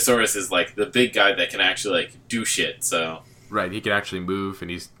Luchasaurus is like the big guy that can actually like do shit. So right, he can actually move, and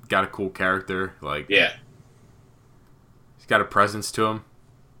he's got a cool character. Like yeah, he's got a presence to him.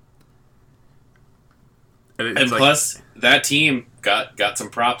 And like, plus that team got some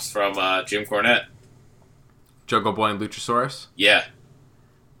props from Jim Cornette. Jungle Boy and Luchasaurus? Yeah.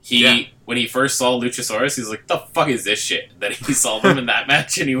 When he first saw Luchasaurus, he's like, the fuck is this shit? Then he saw them in that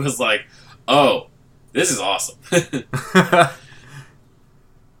match, and he was like, oh, this is awesome.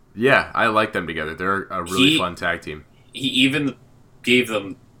 Yeah, I like them together. They're a really fun tag team. He even gave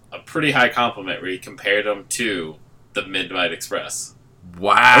them a pretty high compliment where he compared them to the Midnight Express.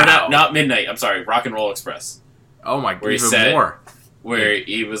 Wow. Or not Midnight, I'm sorry, Rock and Roll Express. Oh my god, where he even said, more. Where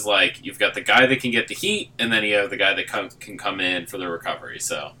he was like, you've got the guy that can get the heat, and then you have the guy that can come in for the recovery,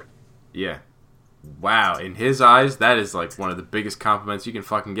 so. Yeah. Wow, in his eyes, that is like one of the biggest compliments you can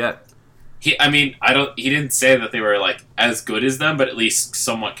fucking get. He didn't say that they were like as good as them, but at least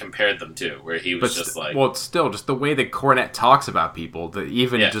somewhat compared them to, where he was just like. Well, it's still just the way that Cornette talks about people, that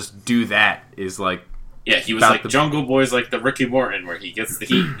even just do that is like. Yeah, he was like, Jungle Boy's like the Ricky Morton, where he gets the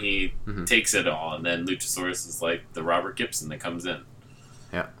heat, he takes it all, and then Luchasaurus is like the Robert Gibson that comes in.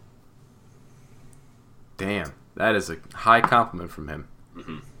 Yeah. Damn, that is a high compliment from him.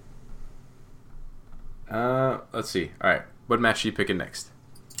 Let's see. All right, what match are you picking next?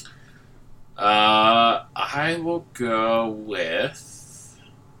 I will go with.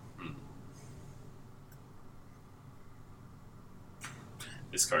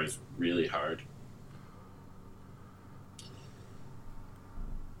 This card is really hard.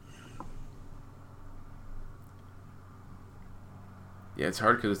 Yeah, it's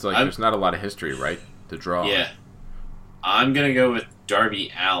hard because it's like there's not a lot of history, right, to draw. Yeah. I'm going to go with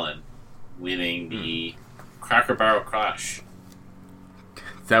Darby Allin winning the Cracker Barrel Clash.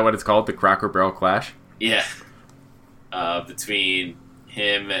 Is that what it's called, the Cracker Barrel Clash? Yeah. Between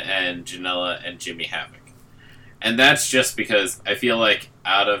him and Janela and Jimmy Havoc. And that's just because I feel like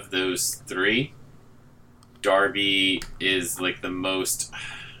out of those three, Darby is like the most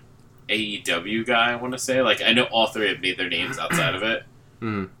AEW guy, I want to say. Like, I know all three have made their names outside of it.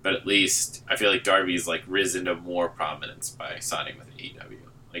 But at least I feel like Darby's like risen to more prominence by signing with AEW.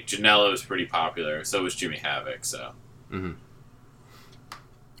 Like Janela was pretty popular, so was Jimmy Havoc. So,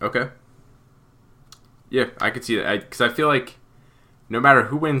 okay, yeah, I could see that because I feel like no matter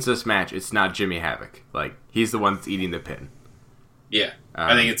who wins this match, it's not Jimmy Havoc. Like he's the one that's eating the pin. Yeah,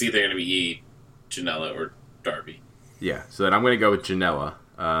 I think it's either going to be Janela or Darby. Yeah, so then I'm going to go with Janela.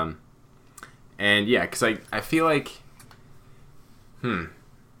 And yeah, because I feel like.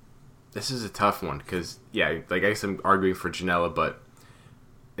 This is a tough one because, yeah, like I guess I'm arguing for Janela, but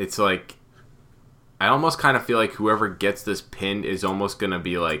it's like I almost kind of feel like whoever gets this pin is almost going to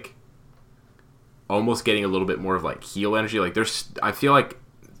be like almost getting a little bit more of like heel energy. Like I feel like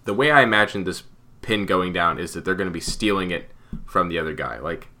the way I imagine this pin going down is that they're going to be stealing it from the other guy.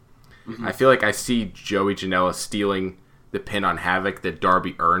 Like I feel like I see Joey Janela stealing the pin on Havoc that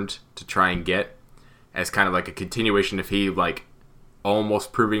Darby earned to try and get as kind of like a continuation of he like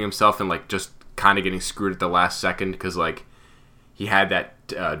almost proving himself and like just kind of getting screwed at the last second because like he had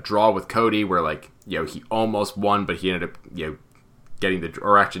that draw with Cody where like he almost won but he ended up getting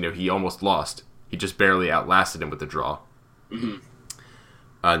or actually no, he almost lost. He just barely outlasted him with the draw. And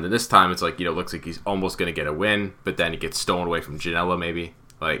then this time it's like looks like he's almost gonna get a win, but then it gets stolen away from Janela maybe.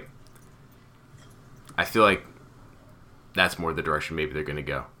 Like I feel like that's more the direction maybe they're gonna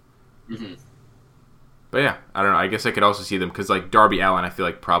go. But yeah, I don't know. I guess I could also see them because like Darby Allin, I feel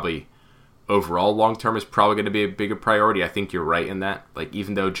like probably overall long term is probably going to be a bigger priority. I think you're right in that. Like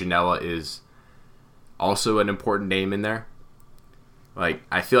even though Janela is also an important name in there, like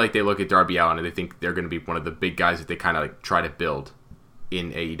I feel like they look at Darby Allin and they think they're going to be one of the big guys that they kind of like try to build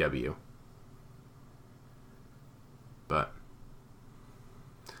in AEW. But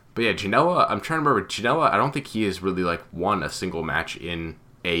yeah, Janela. I'm trying to remember Janela. I don't think he has really like won a single match in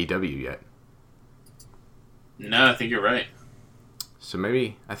AEW yet. No, I think you're right. So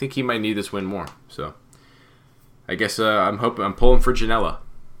maybe I think he might need this win more. So I guess I'm pulling for Janela.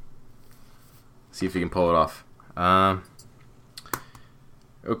 See if he can pull it off.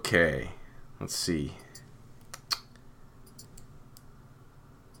 Okay, let's see.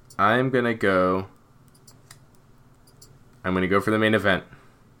 I'm gonna go for the main event.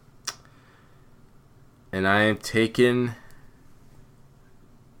 And I am taking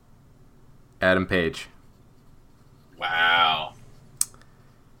Adam Page. Wow.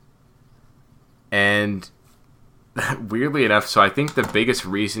 And weirdly enough, so I think the biggest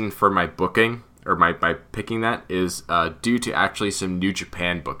reason for my booking, or my picking that, is due to actually some New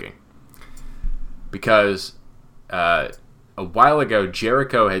Japan booking. Because a while ago,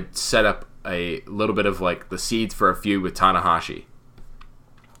 Jericho had set up a little bit of like the seeds for a feud with Tanahashi.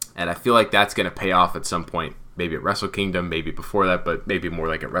 And I feel like that's going to pay off at some point. Maybe at Wrestle Kingdom, maybe before that, but maybe more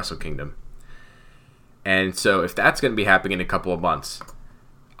like at Wrestle Kingdom. And so if that's going to be happening in a couple of months,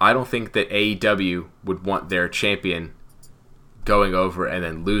 I don't think that AEW would want their champion going over and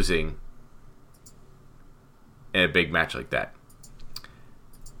then losing in a big match like that.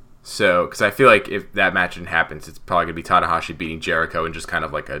 So, because I feel like if that match happens, it's probably going to be Tanahashi beating Jericho and just kind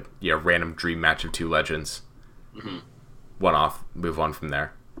of like a random dream match of two legends. Mm-hmm. One off, move on from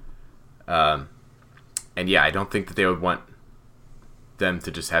there. And yeah, I don't think that they would want them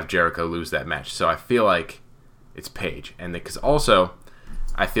to just have Jericho lose that match. So I feel like it's Page. And because also,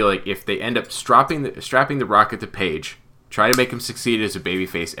 I feel like if they end up strapping the Rocket to Page, try to make him succeed as a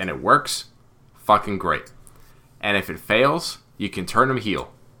babyface, and it works, fucking great. And if it fails, you can turn him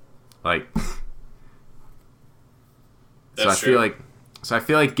heel. Like, That's so I true.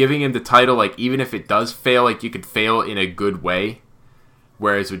 feel like giving him the title, like even if it does fail, like you could fail in a good way.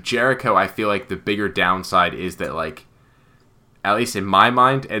 Whereas with Jericho, I feel like the bigger downside is that, like, at least in my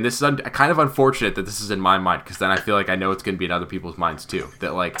mind, and this is kind of unfortunate that this is in my mind, because then I feel like I know it's going to be in other people's minds too,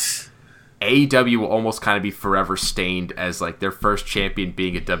 that like AEW will almost kind of be forever stained as like their first champion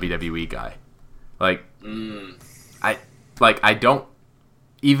being a WWE guy. Like, I don't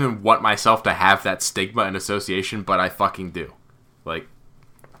even want myself to have that stigma and association, but I fucking do. Like,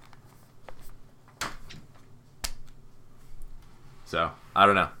 so I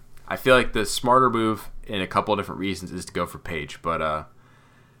don't know. I feel like the smarter move in a couple of different reasons is to go for Page, but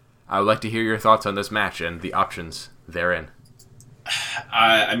I would like to hear your thoughts on this match and the options therein.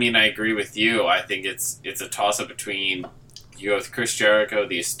 I mean, I agree with you. I think it's a toss-up between you go with Chris Jericho,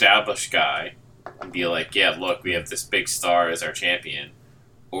 the established guy, and be like, yeah, look, we have this big star as our champion.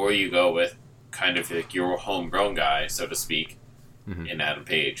 Or you go with kind of like your homegrown guy, so to speak, in Adam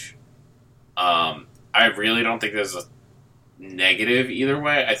Page. I really don't think there's a negative either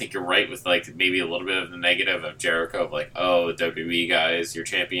way. I think you're right with like maybe a little bit of the negative of Jericho of like, oh, the WWE guy is your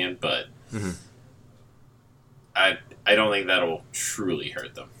champion, but I don't think that'll truly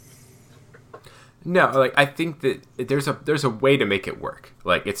hurt them. No, like I think that there's a way to make it work.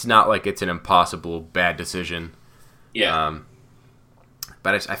 Like it's not like it's an impossible bad decision. Yeah.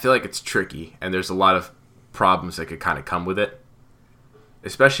 But I feel like it's tricky, and there's a lot of problems that could kind of come with it.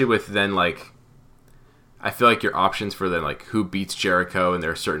 Especially with then, like, I feel like your options for then, like, who beats Jericho, and there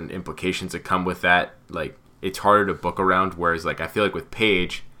are certain implications that come with that. Like, it's harder to book around, whereas, like, I feel like with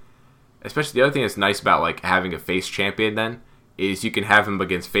Page, especially the other thing that's nice about, like, having a face champion then, is you can have him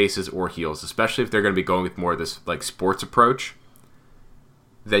against faces or heels, especially if they're going to be going with more of this, like, sports approach.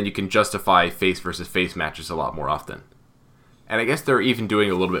 Then you can justify face versus face matches a lot more often. And I guess they're even doing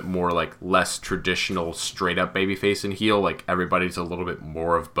a little bit more, like, less traditional straight-up babyface and heel. Like, everybody's a little bit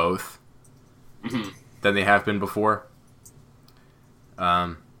more of both than they have been before.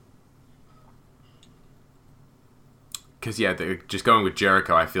 Because, yeah, just going with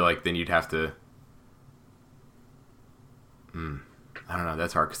Jericho, I feel like then you'd have to... I don't know,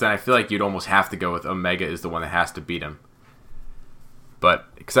 that's hard. Because then I feel like you'd almost have to go with Omega is the one that has to beat him.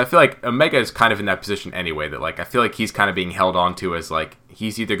 But, because I feel like Omega is kind of in that position anyway, that, like, I feel like he's kind of being held on to as, like,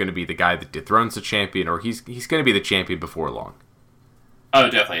 he's either going to be the guy that dethrones the champion, or he's going to be the champion before long. Oh,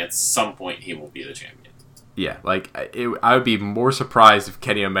 definitely. At some point, he will be the champion. Yeah, like, I would be more surprised if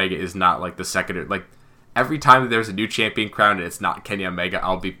Kenny Omega is not, like, the second, like, every time that there's a new champion crowned and it's not Kenny Omega,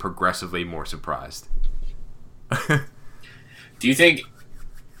 I'll be progressively more surprised. Do you think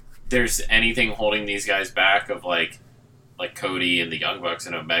there's anything holding these guys back of, like Cody and the Young Bucks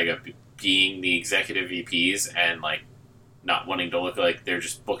and Omega being the executive VPs and, like, not wanting to look like they're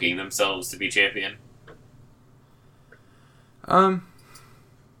just booking themselves to be champion? A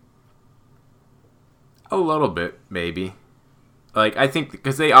little bit, maybe. Like, I think,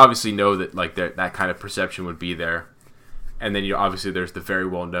 because they obviously know that, like, that kind of perception would be there. And then, obviously there's the very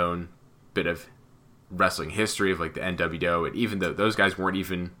well-known bit of wrestling history of, like, the NWO, and even though those guys weren't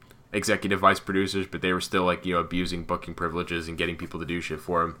even executive vice producers, but they were still, like, abusing booking privileges and getting people to do shit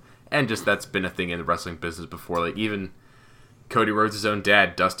for them. And just that's been a thing in the wrestling business before. Like, even Cody Rhodes' own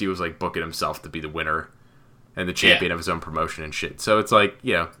dad, Dusty, was like booking himself to be the winner and the champion of his own promotion and shit. So it's like,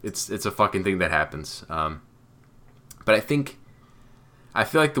 it's a fucking thing that happens. But I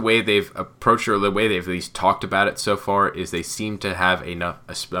feel like the way they've approached it, or the way they've at least talked about it so far, is they seem to have enough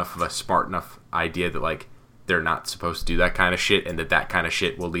of a smart enough idea that like they're not supposed to do that kind of shit, and that kind of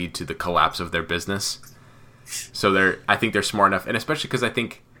shit will lead to the collapse of their business. So I think they're smart enough, and especially because I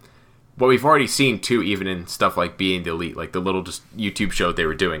think what we've already seen too, even in stuff like Being the Elite, like the little just YouTube show they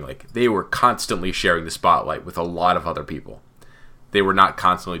were doing, like they were constantly sharing the spotlight with a lot of other people. They were not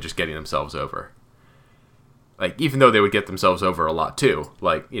constantly just getting themselves over. Like, even though they would get themselves over a lot too,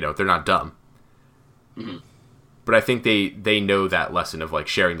 like, they're not dumb. Mm-hmm. But I think they know that lesson of like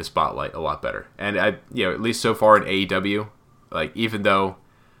sharing the spotlight a lot better. And at least so far in AEW, like, even though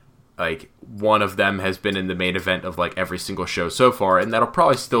like one of them has been in the main event of like every single show so far, and that'll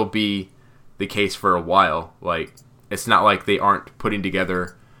probably still be the case for a while, like, it's not like they aren't putting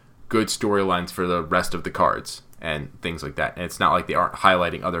together good storylines for the rest of the cards and things like that. And it's not like they aren't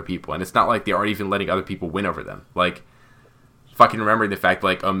highlighting other people, and it's not like they aren't even letting other people win over them. Like, fucking remembering the fact,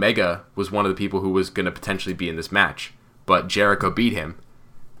 like, Omega was one of the people who was going to potentially be in this match, but Jericho beat him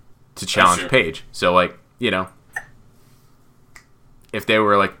to challenge Paige. So, like, if they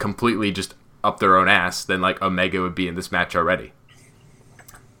were, like, completely just up their own ass, then, like, Omega would be in this match already.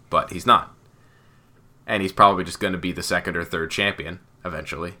 But he's not. And he's probably just going to be the second or third champion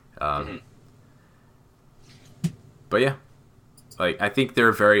eventually. But yeah, like, I think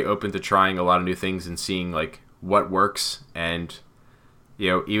they're very open to trying a lot of new things and seeing like what works. And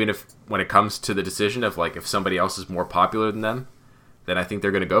even if when it comes to the decision of like if somebody else is more popular than them, then I think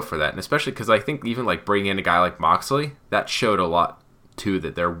they're going to go for that. And especially because I think even like bringing in a guy like Moxley, that showed a lot too,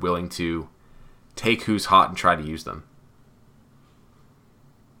 that they're willing to take who's hot and try to use them.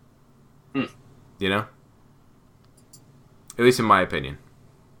 At least in my opinion.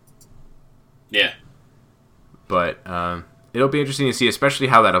 Yeah. But it'll be interesting to see, especially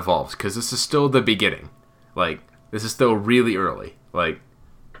how that evolves, because this is still the beginning. Like, this is still really early. Like,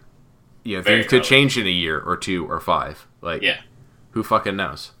 things could change in a year or 2 or 5. Like, who fucking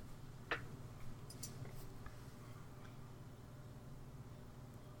knows?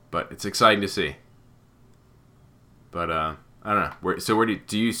 But it's exciting to see. But I don't know. So do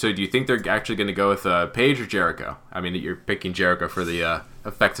you think they're actually going to go with Paige or Jericho? I mean, you're picking Jericho for the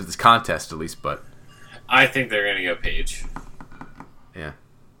effects of this contest, at least, but I think they're going to go Paige. Yeah.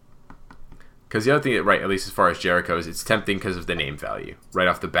 Because the other thing, right, at least as far as Jericho is, it's tempting because of the name value. Right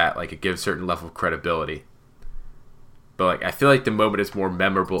off the bat, like, it gives a certain level of credibility. But, like, I feel like the moment is more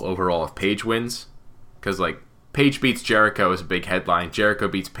memorable overall if Paige wins. Because, like, Paige beats Jericho is a big headline. Jericho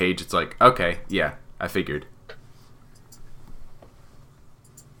beats Paige, it's like, okay, yeah, I figured.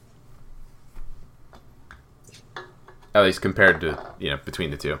 At least compared to,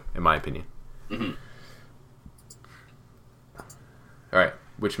 between the two, in my opinion. Mm-hmm. All right,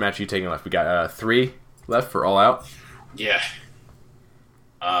 which match are you taking left? We got 3 left for All Out. Yeah.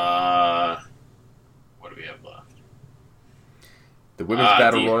 What do we have left? The Women's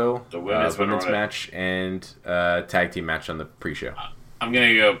Battle Royal, the Women's match, and Tag Team match on the pre-show. I'm going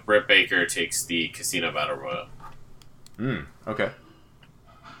to go Britt Baker takes the Casino Battle Royal. Okay.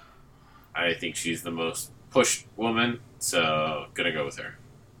 I think she's the most pushed woman, so going to go with her.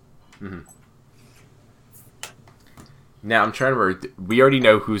 Mm-hmm. Now, I'm trying to remember. We already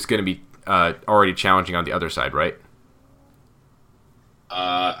know who's going to be already challenging on the other side, right?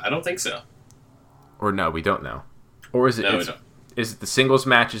 I don't think so. Or no, we don't know. Or is it? No, we don't. Is it the singles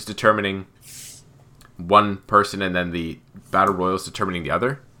match is determining one person and then the Battle Royal is determining the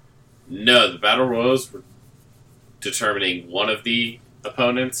other? No, the Battle Royals were determining one of the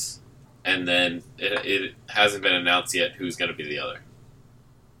opponents, and then it hasn't been announced yet who's going to be the other.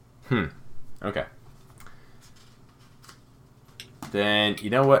 Okay. Then, you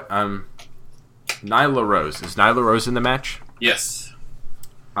know what? Nyla Rose. Is Nyla Rose in the match? Yes.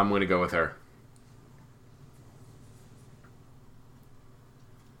 I'm going to go with her.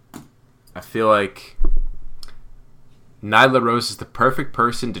 I feel like Nyla Rose is the perfect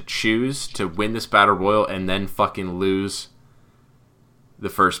person to choose to win this Battle Royal and then fucking lose the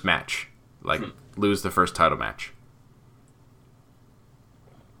first match. Like, lose the first title match.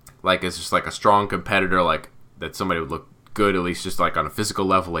 Like, it's just like a strong competitor, like, that somebody would look good, at least just like on a physical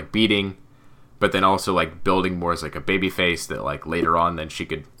level, like beating, but then also like building more as like a baby face that like later on then she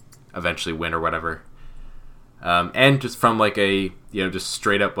could eventually win or whatever. And just from like a, just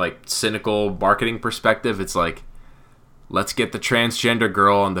straight up like cynical marketing perspective, it's like, let's get the transgender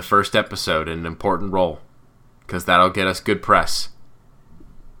girl on the first episode in an important role, because that'll get us good press.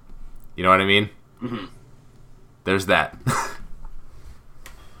 You know what I mean? Mm-hmm. There's that.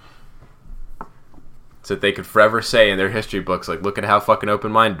 so that they could forever say in their history books, like, look at how fucking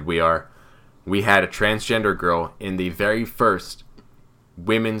open-minded we are. We had a transgender girl in the very first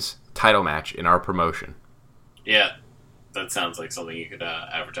women's title match in our promotion. Yeah, that sounds like something you could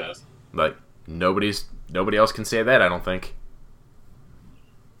advertise. Like, nobody else can say that, I don't think.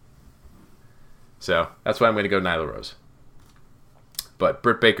 So, that's why I'm going to go Nyla Rose. But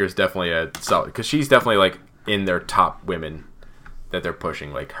Britt Baker's definitely a solid, because she's definitely, like, in their top women that they're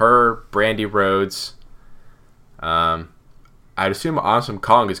pushing. Like, her, Brandy Rhodes. I'd assume Awesome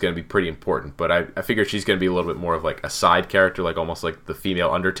Kong is going to be pretty important, but I figure she's going to be a little bit more of, like, a side character, like, almost like the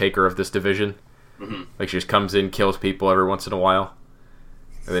female Undertaker of this division. Mm-hmm. Like, she just comes in, kills people every once in a while,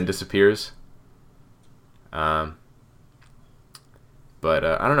 and then disappears. But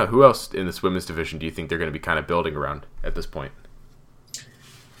I don't know, who else in this women's division do you think they're going to be kind of building around at this point?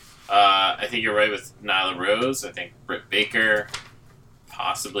 I think you're right with Nyla Rose. I think Britt Baker,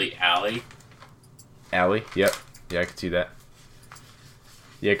 possibly Allie. Allie? Yep. Yeah, I could see that.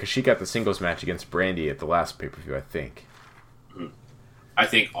 Yeah, because she got the singles match against Brandy at the last pay-per-view, I think. Mm-hmm. I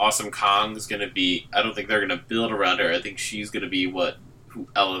think Awesome Kong is going to be... I don't think they're going to build around her. I think she's going to be who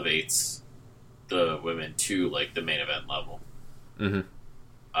elevates the women to, like, the main event level. Mm-hmm.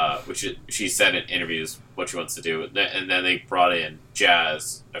 Which she said in interviews what she wants to do. And then they brought in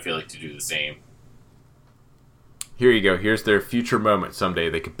Jazz, I feel like, to do the same. Here you go. Here's their future moment someday.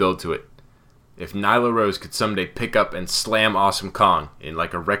 They could build to it. If Nyla Rose could someday pick up and slam Awesome Kong in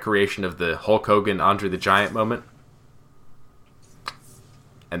like a recreation of the Hulk Hogan Andre the Giant moment,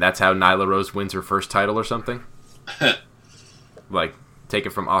 and that's how Nyla Rose wins her first title or something, like take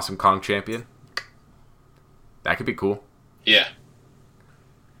it from Awesome Kong champion, that could be cool. Yeah.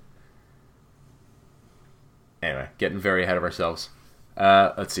 Anyway, getting very ahead of ourselves.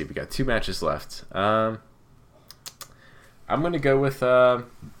 Let's see. We got 2 matches left. I'm going to go with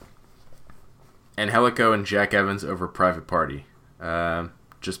Angelico and Jack Evans over Private Party.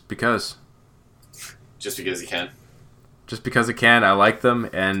 Just because. Just because you can. Just because I can. I like them,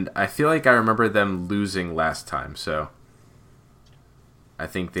 and I feel like I remember them losing last time, so I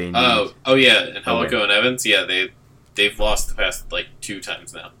think they need... Oh yeah, Angelico and Evans, yeah, they've lost the past, like, 2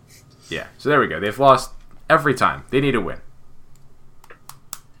 times now. Yeah, so there we go. They've lost every time. They need a win.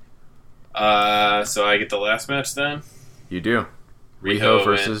 So I get the last match then? You do. Riho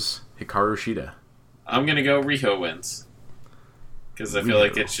versus Hikaru Shida. I'm going to go Riho wins. Because I feel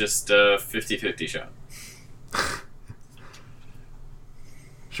like it's just a 50-50 shot.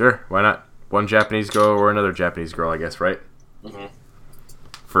 Sure, why not? One Japanese girl or another Japanese girl, I guess, right? Mm-hmm.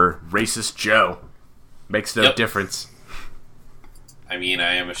 For Racist Joe. Makes no difference. I mean,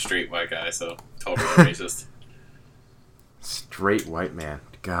 I am a straight white guy, so totally racist. Straight white man.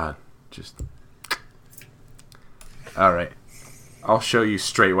 God, just... Alright. I'll show you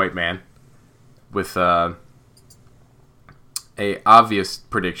straight white man with a obvious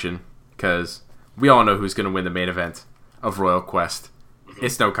prediction, because we all know who's going to win the main event of Royal Quest. Mm-hmm.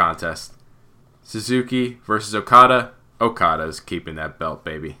 It's no contest. Suzuki versus Okada. Okada's keeping that belt,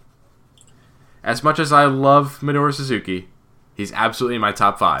 baby. As much as I love Minoru Suzuki, he's absolutely in my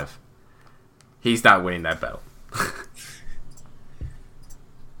top 5. He's not winning that belt.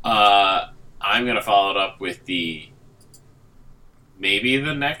 I'm going to follow it up with maybe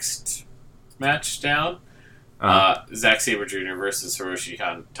the next match down. Zack Sabre Jr. versus Hiroshi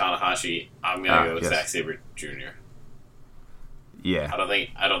Tanahashi. I'm going to go with Zack Sabre Jr. Yeah. I don't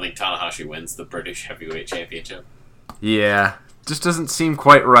think Tanahashi wins the British Heavyweight Championship. Yeah. Just doesn't seem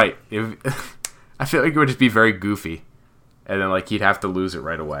quite right. I feel like it would just be very goofy. And then, like, he'd have to lose it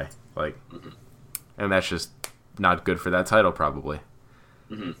right away. Like, and that's just not good for that title, probably.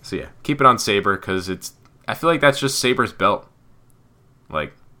 Mm-hmm. So, yeah. Keep it on Sabre, because I feel like that's just Sabre's belt.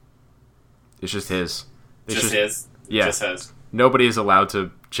 Like, it's just his. It's just his? Yeah. Just his. Nobody is allowed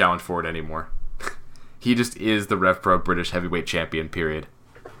to challenge for it anymore. He just is the Rev Pro British Heavyweight Champion, period.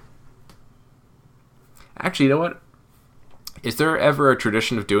 Actually, you know what? Is there ever a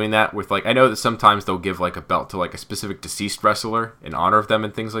tradition of doing that with, like, I know that sometimes they'll give, like, a belt to, like, a specific deceased wrestler in honor of them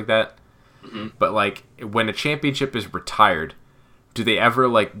and things like that. Mm-hmm. But, like, when a championship is retired, do they ever,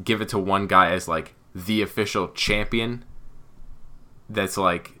 like, give it to one guy as, like, the official champion? That's,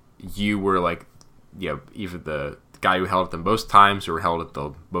 like, you were, like, you know, either the guy who held it the most times or held it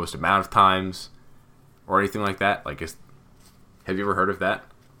the most amount of times or anything like that? Like, have you ever heard of that?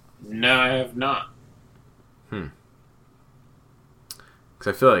 No, I have not.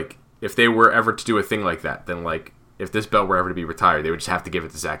 Because I feel like if they were ever to do a thing like that, then, like, if this belt were ever to be retired, they would just have to give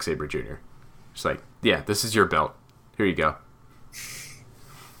it to Zack Sabre Jr. Just like, yeah, this is your belt. Here you go.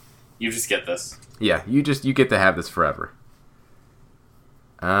 You just get this. Yeah, you get to have this forever.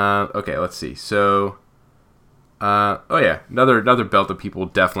 Okay, let's see. So, Oh yeah, another belt that people will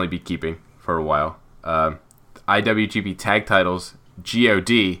definitely be keeping for a while. IWGP Tag Titles. God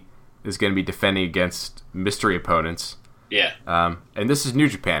is going to be defending against mystery opponents. Yeah. And this is New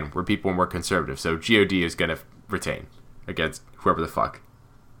Japan, where people are more conservative. So God is going to retain against whoever the fuck.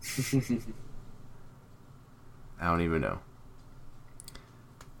 I don't even know.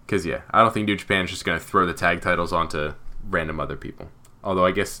 Because, yeah, I don't think New Japan is just going to throw the tag titles onto random other people. Although,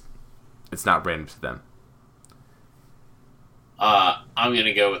 I guess it's not random to them. I'm going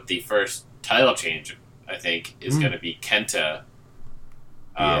to go with the first title change, I think, is going to be Kenta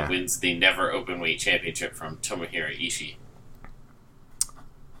wins the Never Openweight Championship from Tomohiro Ishii.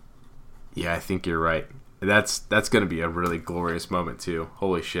 Yeah, I think you're right. That's going to be a really glorious moment, too.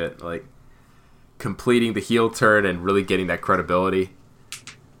 Holy shit. Like, completing the heel turn and really getting that credibility.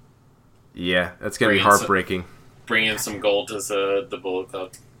 Yeah, that's going to be heartbreaking. Bring in some gold to the Bullet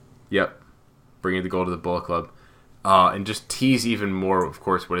Club. Yep. Bringing the gold to the Bullet Club. And just tease even more, of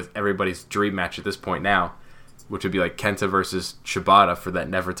course, what is everybody's dream match at this point now, which would be like Kenta versus Shibata for that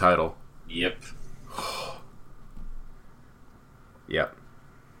Never title. Yep. Yep.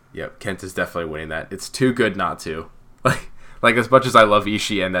 Kenta's definitely winning that. It's too good not to. Like as much as I love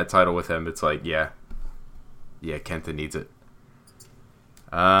Ishii and that title with him, it's like, yeah, Kenta needs it.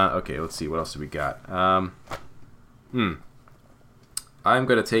 Okay, let's see. What else do we got? I'm going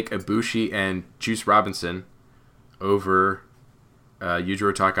to take Ibushi and Juice Robinson over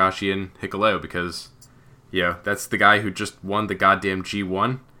Yujiro Takahashi and Hikuleo because, that's the guy who just won the goddamn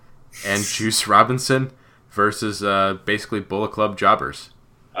G1 and Juice Robinson versus basically Bullet Club jobbers.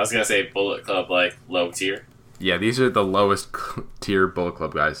 I was going to say Bullet Club, like, low tier. Yeah, these are the lowest tier Bullet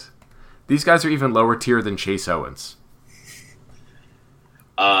Club guys. These guys are even lower tier than Chase Owens.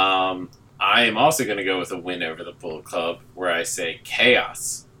 I am also going to go with a win over the Bullet Club, where I say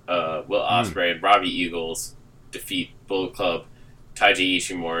Chaos. Will Ospreay and Robbie Eagles defeat Bullet Club, Taiji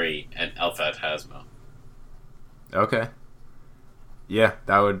Ishimori, and El Phantasmo. Okay. Yeah,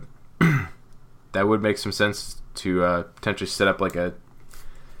 that would make some sense to potentially set up like a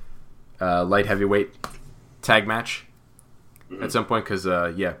light heavyweight tag match at some point, because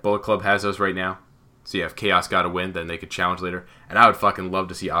Bullet Club has those right now. So if Chaos got a win, then they could challenge later. And I would fucking love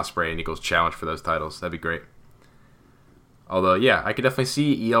to see Ospreay and Eagles challenge for those titles. That'd be great. Although, I could definitely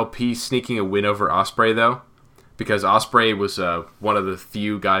see ELP sneaking a win over Ospreay, though. Because Ospreay was one of the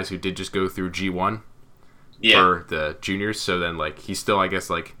few guys who did just go through G1 for the juniors. So then, he's still, I guess,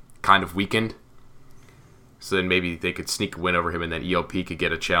 kind of weakened. So then maybe they could sneak a win over him and then ELP could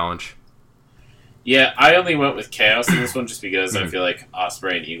get a challenge. Yeah, I only went with Chaos in this one just because I feel like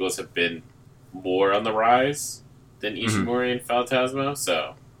Ospreay and Eagles have been more on the rise than Ishimori and Phantasmo,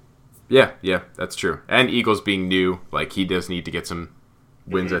 so... Yeah, that's true. And Eagles being new, he does need to get some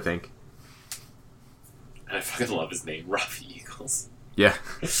wins, I think. And I fucking love his name, Robbie Eagles. Yeah.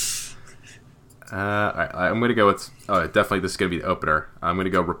 Alright, I'm going to go with... Oh, definitely this is going to be the opener. I'm going to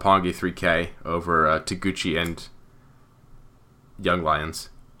go Roppongi 3K over Taguchi and Young Lions.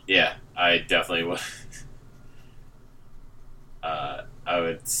 Yeah, I definitely would. I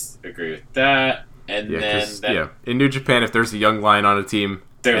would agree with that. And then... in New Japan, if there's a Young Lion on a team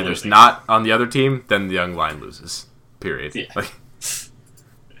and there's losing. not on the other team, then the Young Lion loses. Period. Yeah.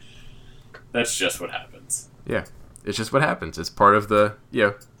 That's just what happens. Yeah, it's just what happens. It's part of the...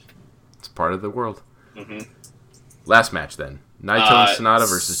 it's part of the world. Mm-hmm. Last match, then. Naito and Sonata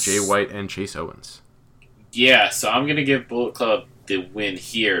versus Jay White and Chase Owens. Yeah, so I'm going to give Bullet Club the win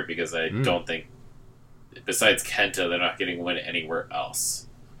here because I don't think, besides Kenta, they're not getting a win anywhere else.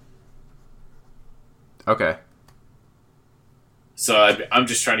 Okay. So I'm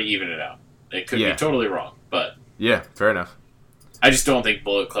just trying to even it out. It could be totally wrong, but... Yeah, fair enough. I just don't think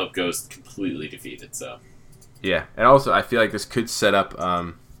Bullet Club goes completely defeated, so... Yeah, and also I feel like this could set up...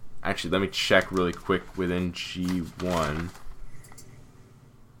 actually, let me check really quick within G1.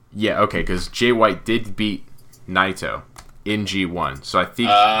 Yeah, okay, because Jay White did beat Naito in G1. So I think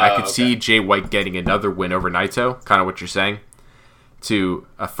I could see Jay White getting another win over Naito, kind of what you're saying, to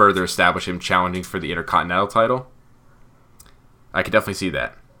further establish him challenging for the Intercontinental title. I could definitely see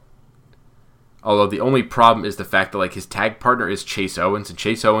that. Although the only problem is the fact that his tag partner is Chase Owens, and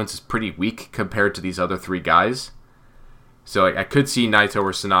Chase Owens is pretty weak compared to these other three guys. So I could see Naito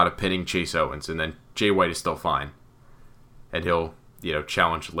or Sonata pinning Chase Owens, and then Jay White is still fine. And he'll,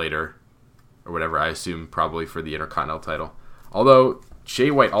 challenge later, or whatever, I assume probably for the Intercontinental title. Although,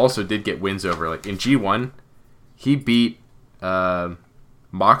 Jay White also did get wins over, in G1, he beat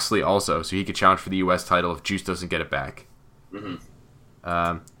Moxley also, so he could challenge for the US title if Juice doesn't get it back.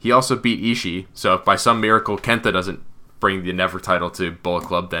 Mm-hmm. He also beat Ishii, so if by some miracle Kenta doesn't bring the Never title to Bullet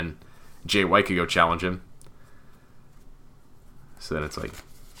Club, then Jay White could go challenge him. So then it's like,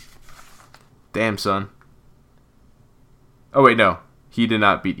 damn, son. Oh, wait, no. He did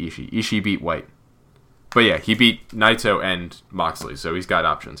not beat Ishii. Ishii beat White. But yeah, he beat Naito and Moxley, so he's got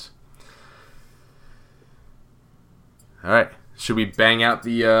options. Alright. Should we bang out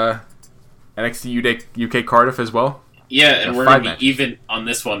the NXT UK Cardiff as well? Yeah, and we're 5 going to matches. be even on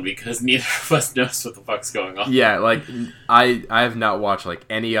this one because neither of us knows what the fuck's going on. Yeah, like, I have not watched, like,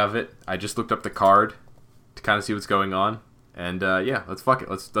 any of it. I just looked up the card to kind of see what's going on. And, yeah, let's fuck it.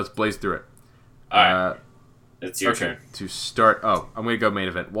 Let's blaze through it. Alright, it's your Okay, turn. to start... Oh, I'm going to go main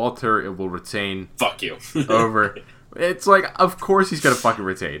event. Walter will retain Fuck you. over... It's like, of course he's going to fucking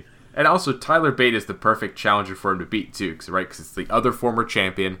retain. And also, Tyler Bate is the perfect challenger for him to beat, too. Right? Because it's the other former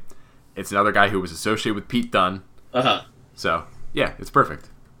champion. It's another guy who was associated with Pete Dunne. Uh-huh. So, yeah, it's perfect.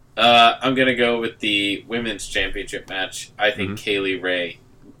 I'm going to go with the women's championship match. I think Mm-hmm. Kaylee Ray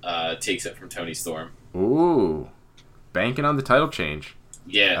takes it from Toni Storm. Ooh. Banking on the title change.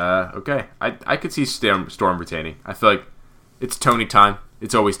 Yeah. Okay. I could see Storm retaining. I feel like it's Tony time.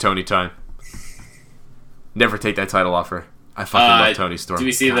 It's always Tony time. Never take that title off her. I fucking love Tony Storm. Did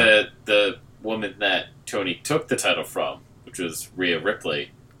we see God. the woman that Tony took the title from, which was Rhea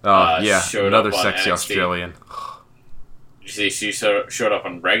Ripley? Oh, yeah. showed Another up on sexy NXT. Australian. Did you see she showed up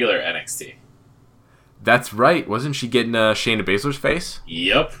on regular NXT? That's right. Wasn't she getting Shayna Baszler's face?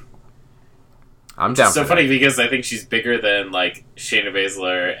 Yep. I'm down It's so for funny because I think she's bigger than like Shayna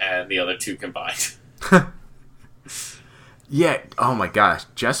Baszler and the other two combined. that. Yeah. Oh my gosh.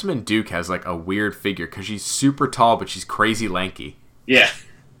 Jessamine Duke has like a weird figure because she's super tall, but she's crazy lanky. Yeah.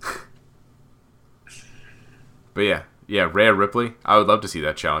 But yeah. Yeah, Rhea Ripley. I would love to see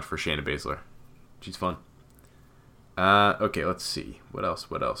that challenge for Shayna Baszler. She's fun. Okay, let's see. What else?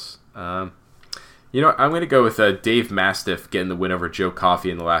 I'm going to go with Dave Mastiff getting the win over Joe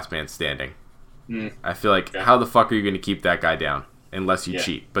Coffey in the Last Man Standing. I feel like, how the fuck are you going to keep that guy down? Unless you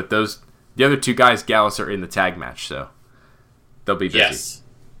cheat. But the other two guys, Gallus, are in the tag match, so they'll be busy. Yes.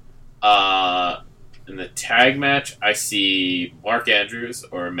 In the tag match, I see Mark Andrews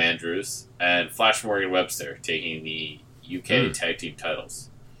or Mandrews and Flash Morgan Webster taking the UK tag team titles.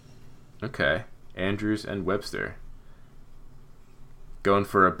 Okay. Andrews and Webster. Going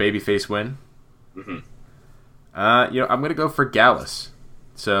for a babyface win. Mm-hmm. I'm going to go for Gallus.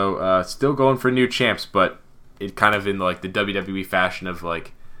 So, still going for new champs, but it kind of in like the WWE fashion of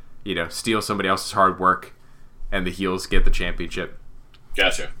like, steal somebody else's hard work and the heels get the championship.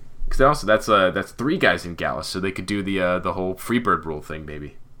 Gotcha. Because that's 3 guys in Gallus, so they could do the whole Freebird rule thing,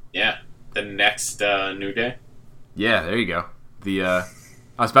 maybe. Yeah. The next New Day. Yeah, there you go. I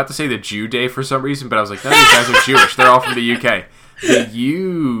was about to say the Jew Day for some reason, but I was like, no, these guys are Jewish. They're all from the UK.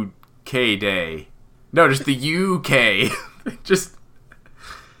 The UK Day. No, just the UK. Just...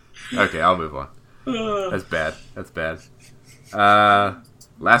 Okay, I'll move on. That's bad.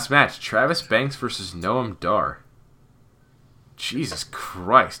 Last match. Travis Banks versus Noam Dar. Jesus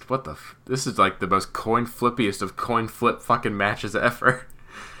Christ. What the... This is like the most coin flippiest of coin flip fucking matches ever.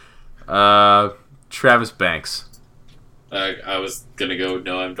 Travis Banks. I was gonna go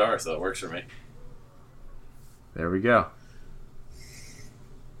Noam Dar, so that works for me. There we go.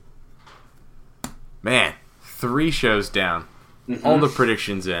 Man, 3 shows down. All the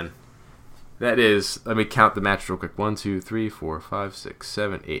predictions in. That is, let me count the match real quick. 1, 2, 3, 4, 5, 6,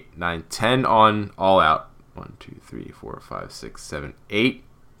 7, 8, 9, 10 on All Out. 1, 2, 3, 4, 5, 6, 7, 8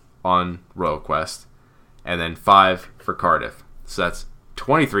 on Royal Quest. And then 5 for Cardiff. So that's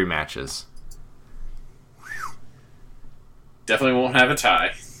 23 matches. Definitely won't have a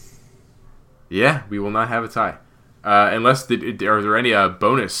tie. Yeah, we will not have a tie. Unless, are there any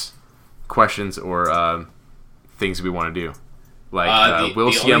bonus questions or things we want to do? Like,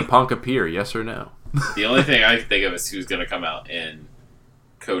 will CM Punk appear, yes or no? The only thing I can think of is who's going to come out in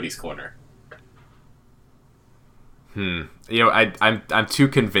Cody's corner. I'm too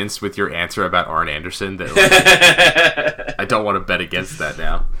convinced with your answer about Arn Anderson that like, I don't want to bet against that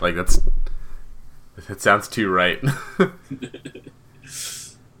now. Like, that sounds too right.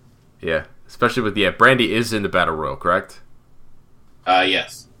 Yeah, especially with Brandy is in the Battle Royal, correct?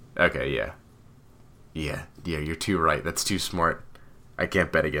 Yes. Okay, yeah. Yeah, you're too right. That's too smart. I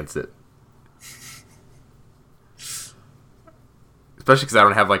can't bet against it. Especially because I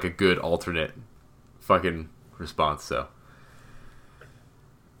don't have, like, a good alternate fucking response, so.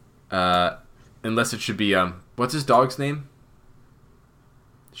 Unless it should be, what's his dog's name?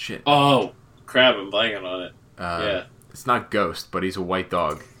 Shit. Oh, crap, I'm blanking on it. Yeah. It's not Ghost, but he's a white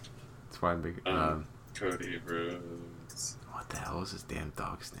dog. That's why I'm big. Cody Rhodes. What the hell is his damn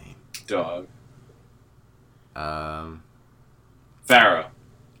dog's name? Dog. Pharaoh.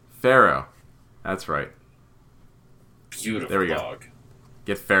 Pharaoh. That's right. Beautiful There we go. dog.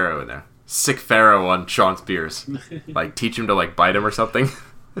 Get Pharaoh in there. Sick Pharaoh on Sean Spears. Like, teach him to, like, bite him or something.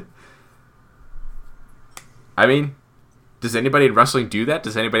 I mean, does anybody in wrestling do that?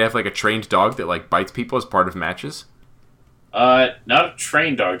 Does anybody have, like, a trained dog that, like, bites people as part of matches? Not a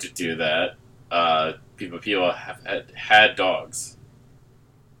trained dog to do that. People have had dogs.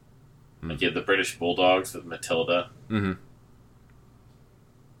 Like you have the British Bulldogs with Matilda. Mm-hmm.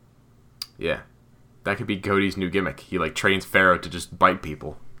 Yeah. That could be Cody's new gimmick. He, like, trains Pharaoh to just bite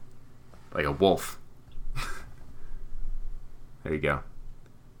people. Like a wolf. There you go.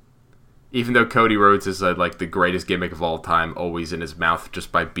 Even though Cody Rhodes is, like, the greatest gimmick of all time, always in his mouth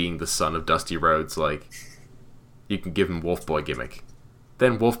just by being the son of Dusty Rhodes, like, you can give him Wolf Boy gimmick.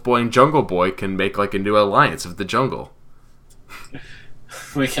 Then Wolf Boy and Jungle Boy can make, like, a new alliance of the jungle.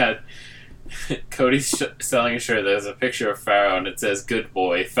 We got Cody's selling a shirt. There's a picture of Pharaoh, and it says, "Good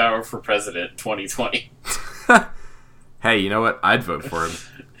boy, Pharaoh for president 2020." Hey, you know what? I'd vote for him.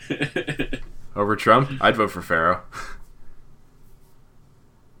 Over Trump? I'd vote for Pharaoh.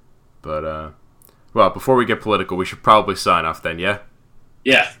 But, well, before we get political, we should probably sign off then, yeah?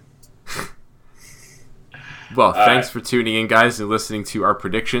 Yeah. Well, thanks for tuning in, guys, and listening to our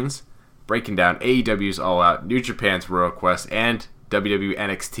predictions, breaking down AEW's All Out, New Japan's Royal Quest, and WWE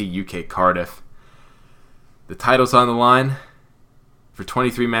NXT UK Cardiff. The title's on the line for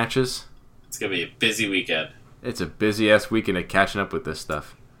 23 matches. It's going to be a busy weekend. It's a busy-ass weekend of catching up with this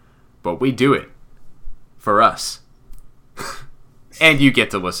stuff. But we do it for us. And you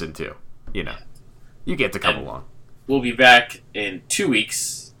get to listen too. You know. You get to come along. We'll be back in 2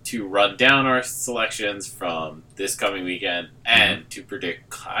 weeks to run down our selections from this coming weekend and to predict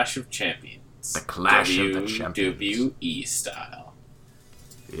Clash of Champions. The Clash of the Champions. WWE style.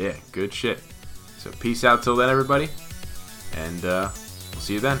 Yeah, good shit. So peace out till then, everybody. And we'll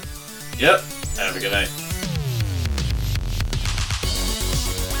see you then. Yep. Have a good night.